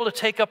then you'll be able to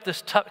take up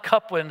this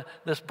cup and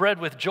this bread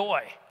with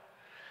joy.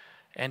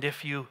 And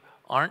if you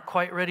aren't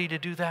quite ready to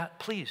do that,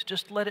 please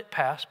just let it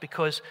pass,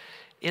 because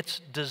it's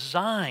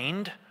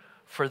designed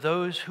for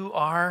those who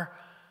are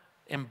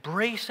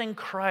embracing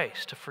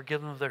Christ to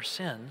forgive them of their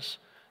sins,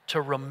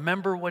 to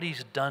remember what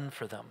he's done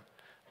for them.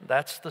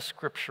 That's the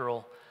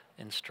scriptural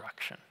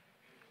instruction.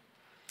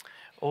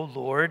 Oh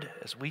Lord,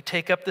 as we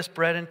take up this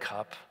bread and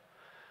cup,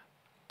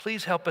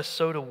 please help us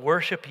so to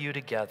worship you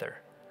together.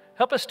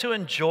 Help us to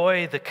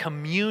enjoy the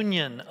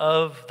communion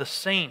of the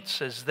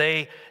saints as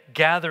they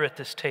gather at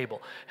this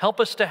table. Help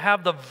us to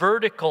have the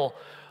vertical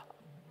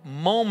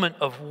moment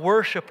of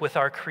worship with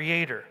our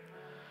Creator.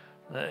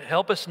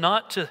 Help us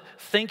not to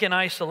think in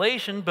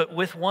isolation, but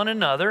with one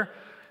another,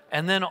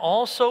 and then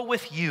also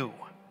with you,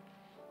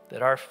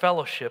 that our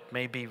fellowship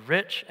may be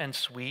rich and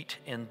sweet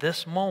in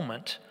this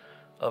moment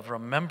of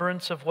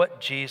remembrance of what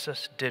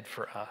Jesus did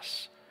for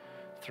us.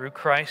 Through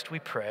Christ we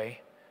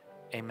pray,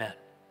 amen.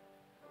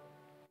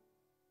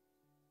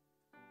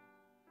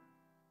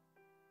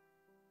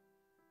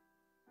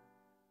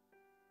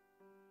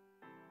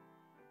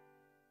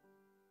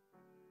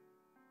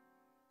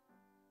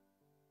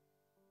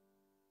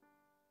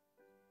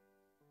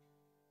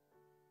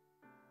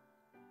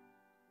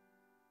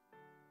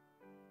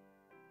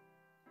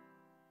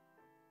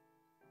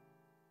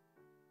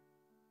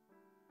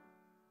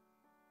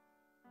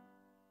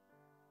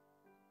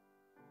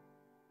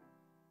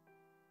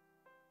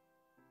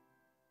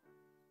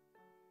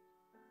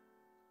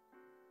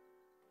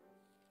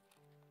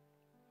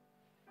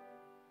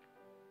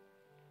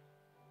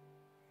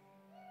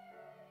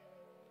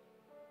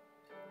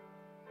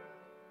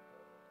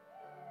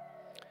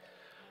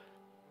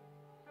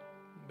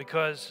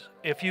 Because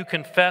if you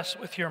confess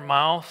with your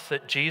mouth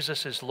that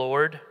Jesus is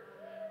Lord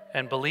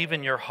and believe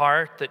in your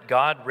heart that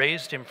God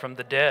raised him from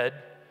the dead,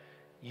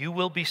 you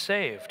will be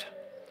saved.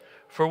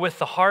 For with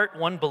the heart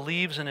one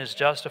believes and is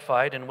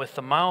justified, and with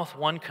the mouth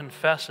one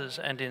confesses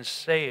and is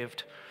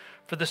saved.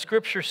 For the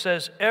Scripture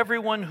says,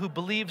 everyone who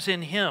believes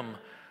in him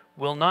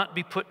will not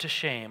be put to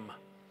shame.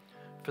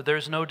 For there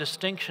is no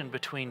distinction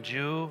between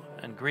Jew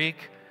and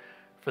Greek,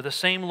 for the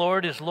same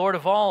Lord is Lord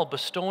of all,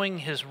 bestowing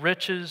his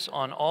riches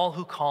on all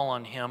who call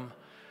on him.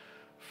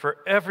 For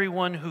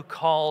everyone who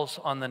calls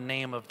on the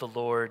name of the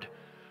Lord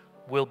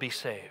will be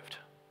saved.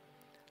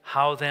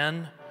 How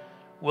then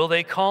will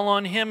they call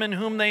on him in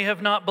whom they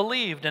have not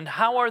believed? And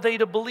how are they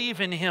to believe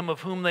in him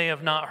of whom they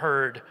have not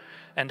heard?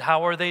 And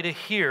how are they to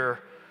hear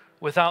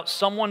without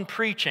someone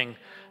preaching?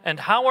 And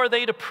how are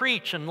they to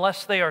preach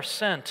unless they are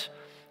sent?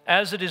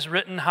 As it is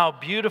written, how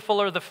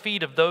beautiful are the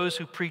feet of those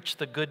who preach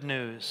the good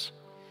news.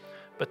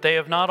 But they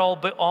have not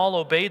all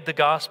obeyed the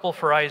gospel,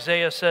 for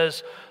Isaiah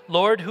says,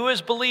 Lord, who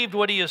has believed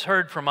what he has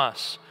heard from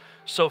us?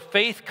 So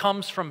faith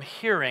comes from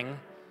hearing,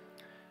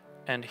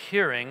 and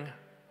hearing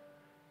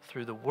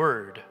through the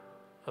word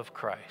of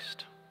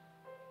Christ.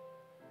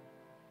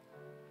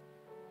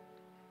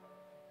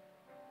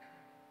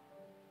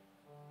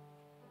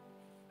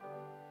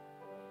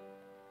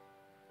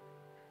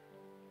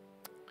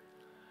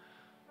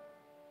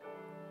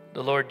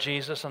 The Lord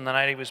Jesus, on the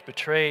night he was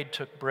betrayed,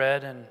 took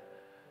bread, and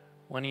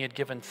when he had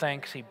given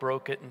thanks, he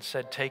broke it and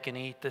said, take and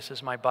eat. This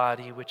is my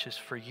body, which is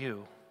for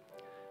you.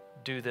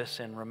 Do this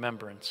in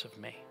remembrance of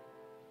me.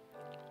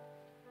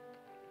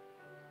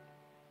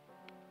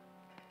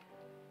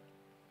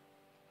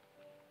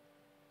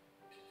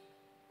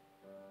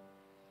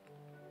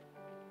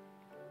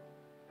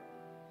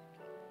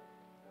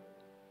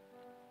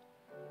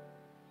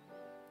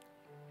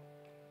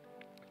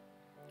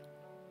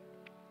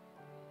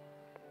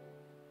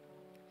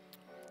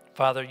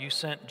 Father, you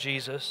sent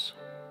Jesus,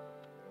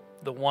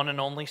 the one and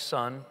only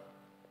Son,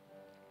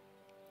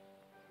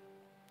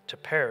 to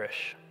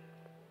perish,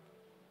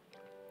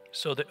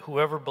 so that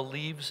whoever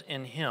believes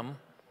in him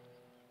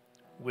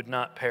would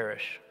not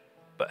perish,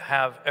 but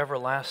have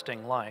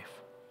everlasting life.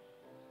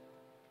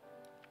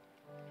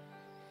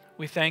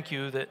 We thank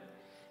you that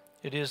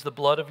it is the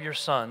blood of your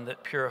Son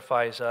that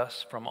purifies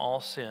us from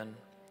all sin.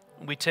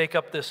 We take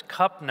up this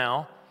cup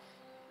now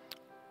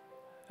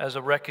as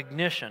a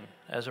recognition,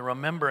 as a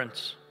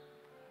remembrance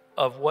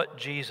of what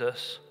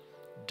Jesus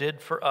did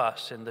for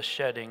us in the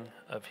shedding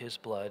of his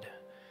blood.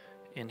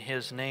 In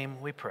his name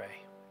we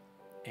pray.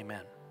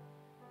 Amen.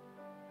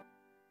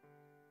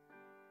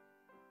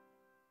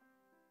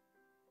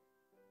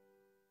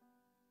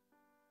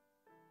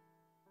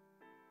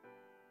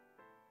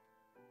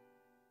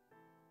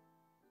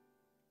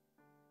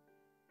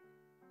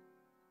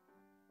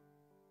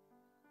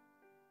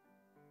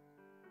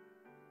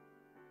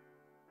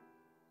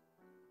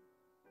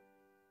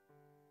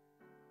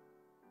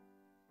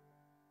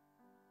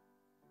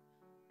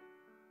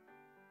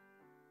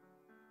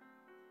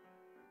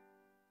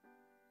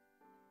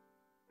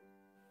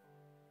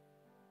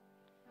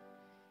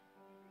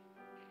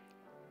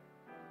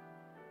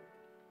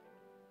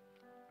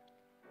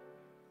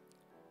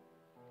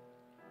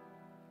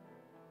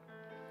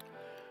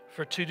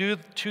 For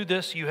to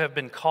this you have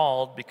been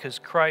called, because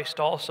Christ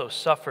also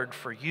suffered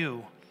for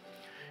you,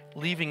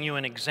 leaving you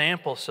an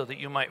example so that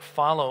you might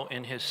follow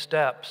in his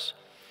steps.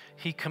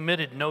 He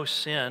committed no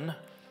sin,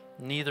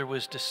 neither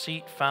was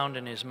deceit found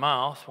in his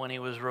mouth. When he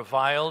was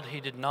reviled,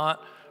 he did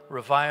not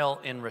revile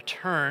in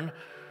return.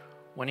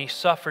 When he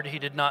suffered, he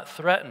did not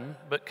threaten,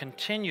 but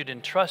continued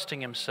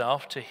entrusting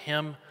himself to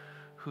him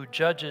who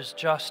judges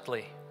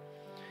justly.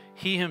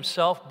 He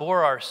himself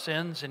bore our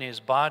sins in his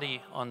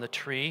body on the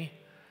tree,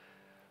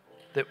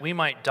 that we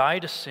might die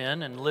to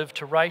sin and live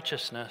to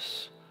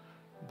righteousness.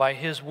 By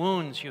his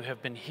wounds you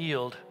have been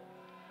healed.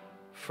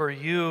 For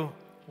you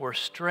were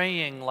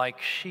straying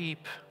like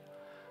sheep,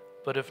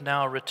 but have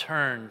now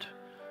returned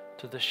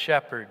to the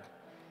shepherd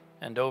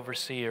and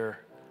overseer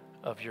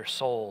of your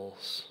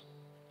souls.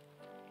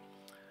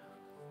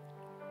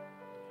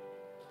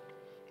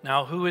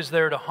 Now who is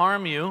there to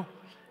harm you,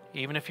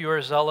 even if you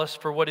are zealous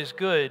for what is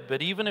good?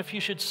 But even if you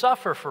should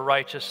suffer for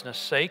righteousness'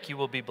 sake, you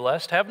will be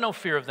blessed. Have no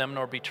fear of them,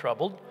 nor be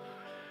troubled.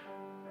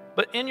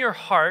 But in your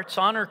hearts,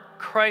 honor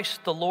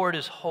Christ the Lord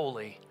as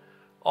holy,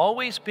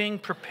 always being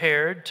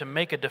prepared to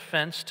make a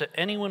defense to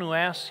anyone who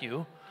asks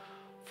you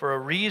for a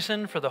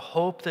reason for the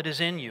hope that is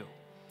in you.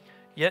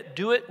 Yet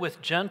do it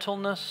with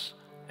gentleness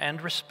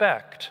and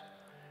respect,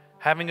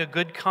 having a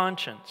good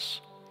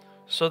conscience,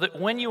 so that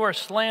when you are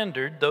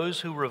slandered,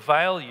 those who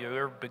revile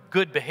your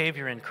good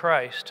behavior in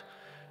Christ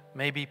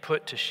may be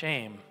put to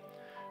shame.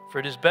 For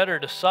it is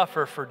better to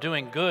suffer for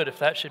doing good, if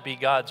that should be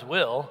God's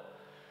will,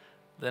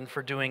 than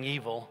for doing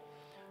evil.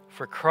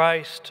 For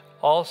Christ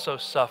also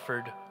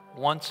suffered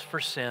once for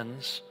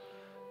sins,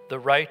 the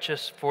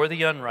righteous for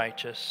the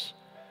unrighteous,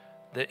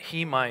 that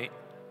he might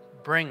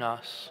bring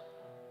us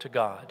to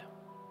God.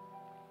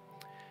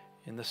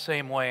 In the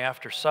same way,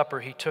 after supper,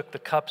 he took the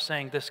cup,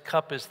 saying, "This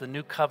cup is the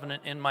new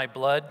covenant in my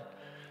blood.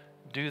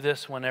 Do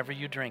this whenever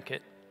you drink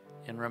it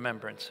in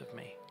remembrance of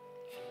me."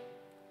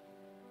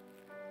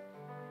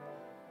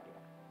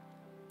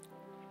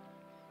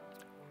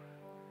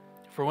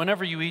 For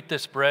whenever you eat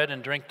this bread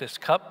and drink this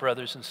cup,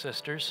 brothers and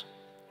sisters,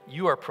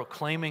 you are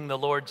proclaiming the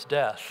Lord's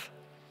death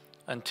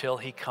until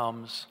he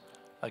comes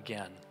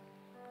again.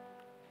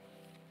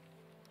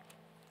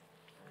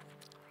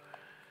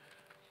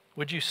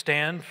 Would you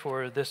stand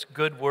for this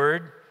good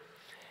word?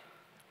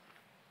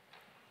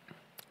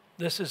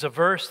 This is a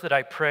verse that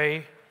I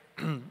pray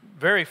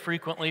very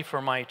frequently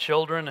for my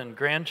children and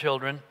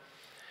grandchildren.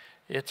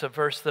 It's a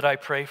verse that I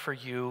pray for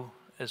you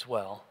as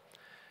well.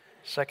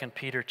 2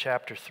 Peter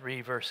chapter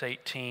 3, verse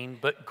 18,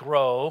 but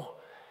grow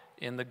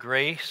in the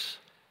grace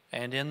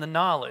and in the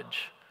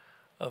knowledge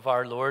of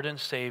our Lord and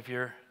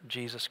Savior,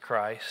 Jesus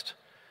Christ.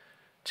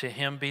 To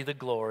him be the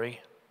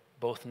glory,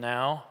 both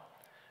now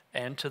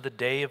and to the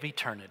day of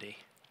eternity.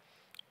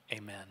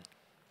 Amen.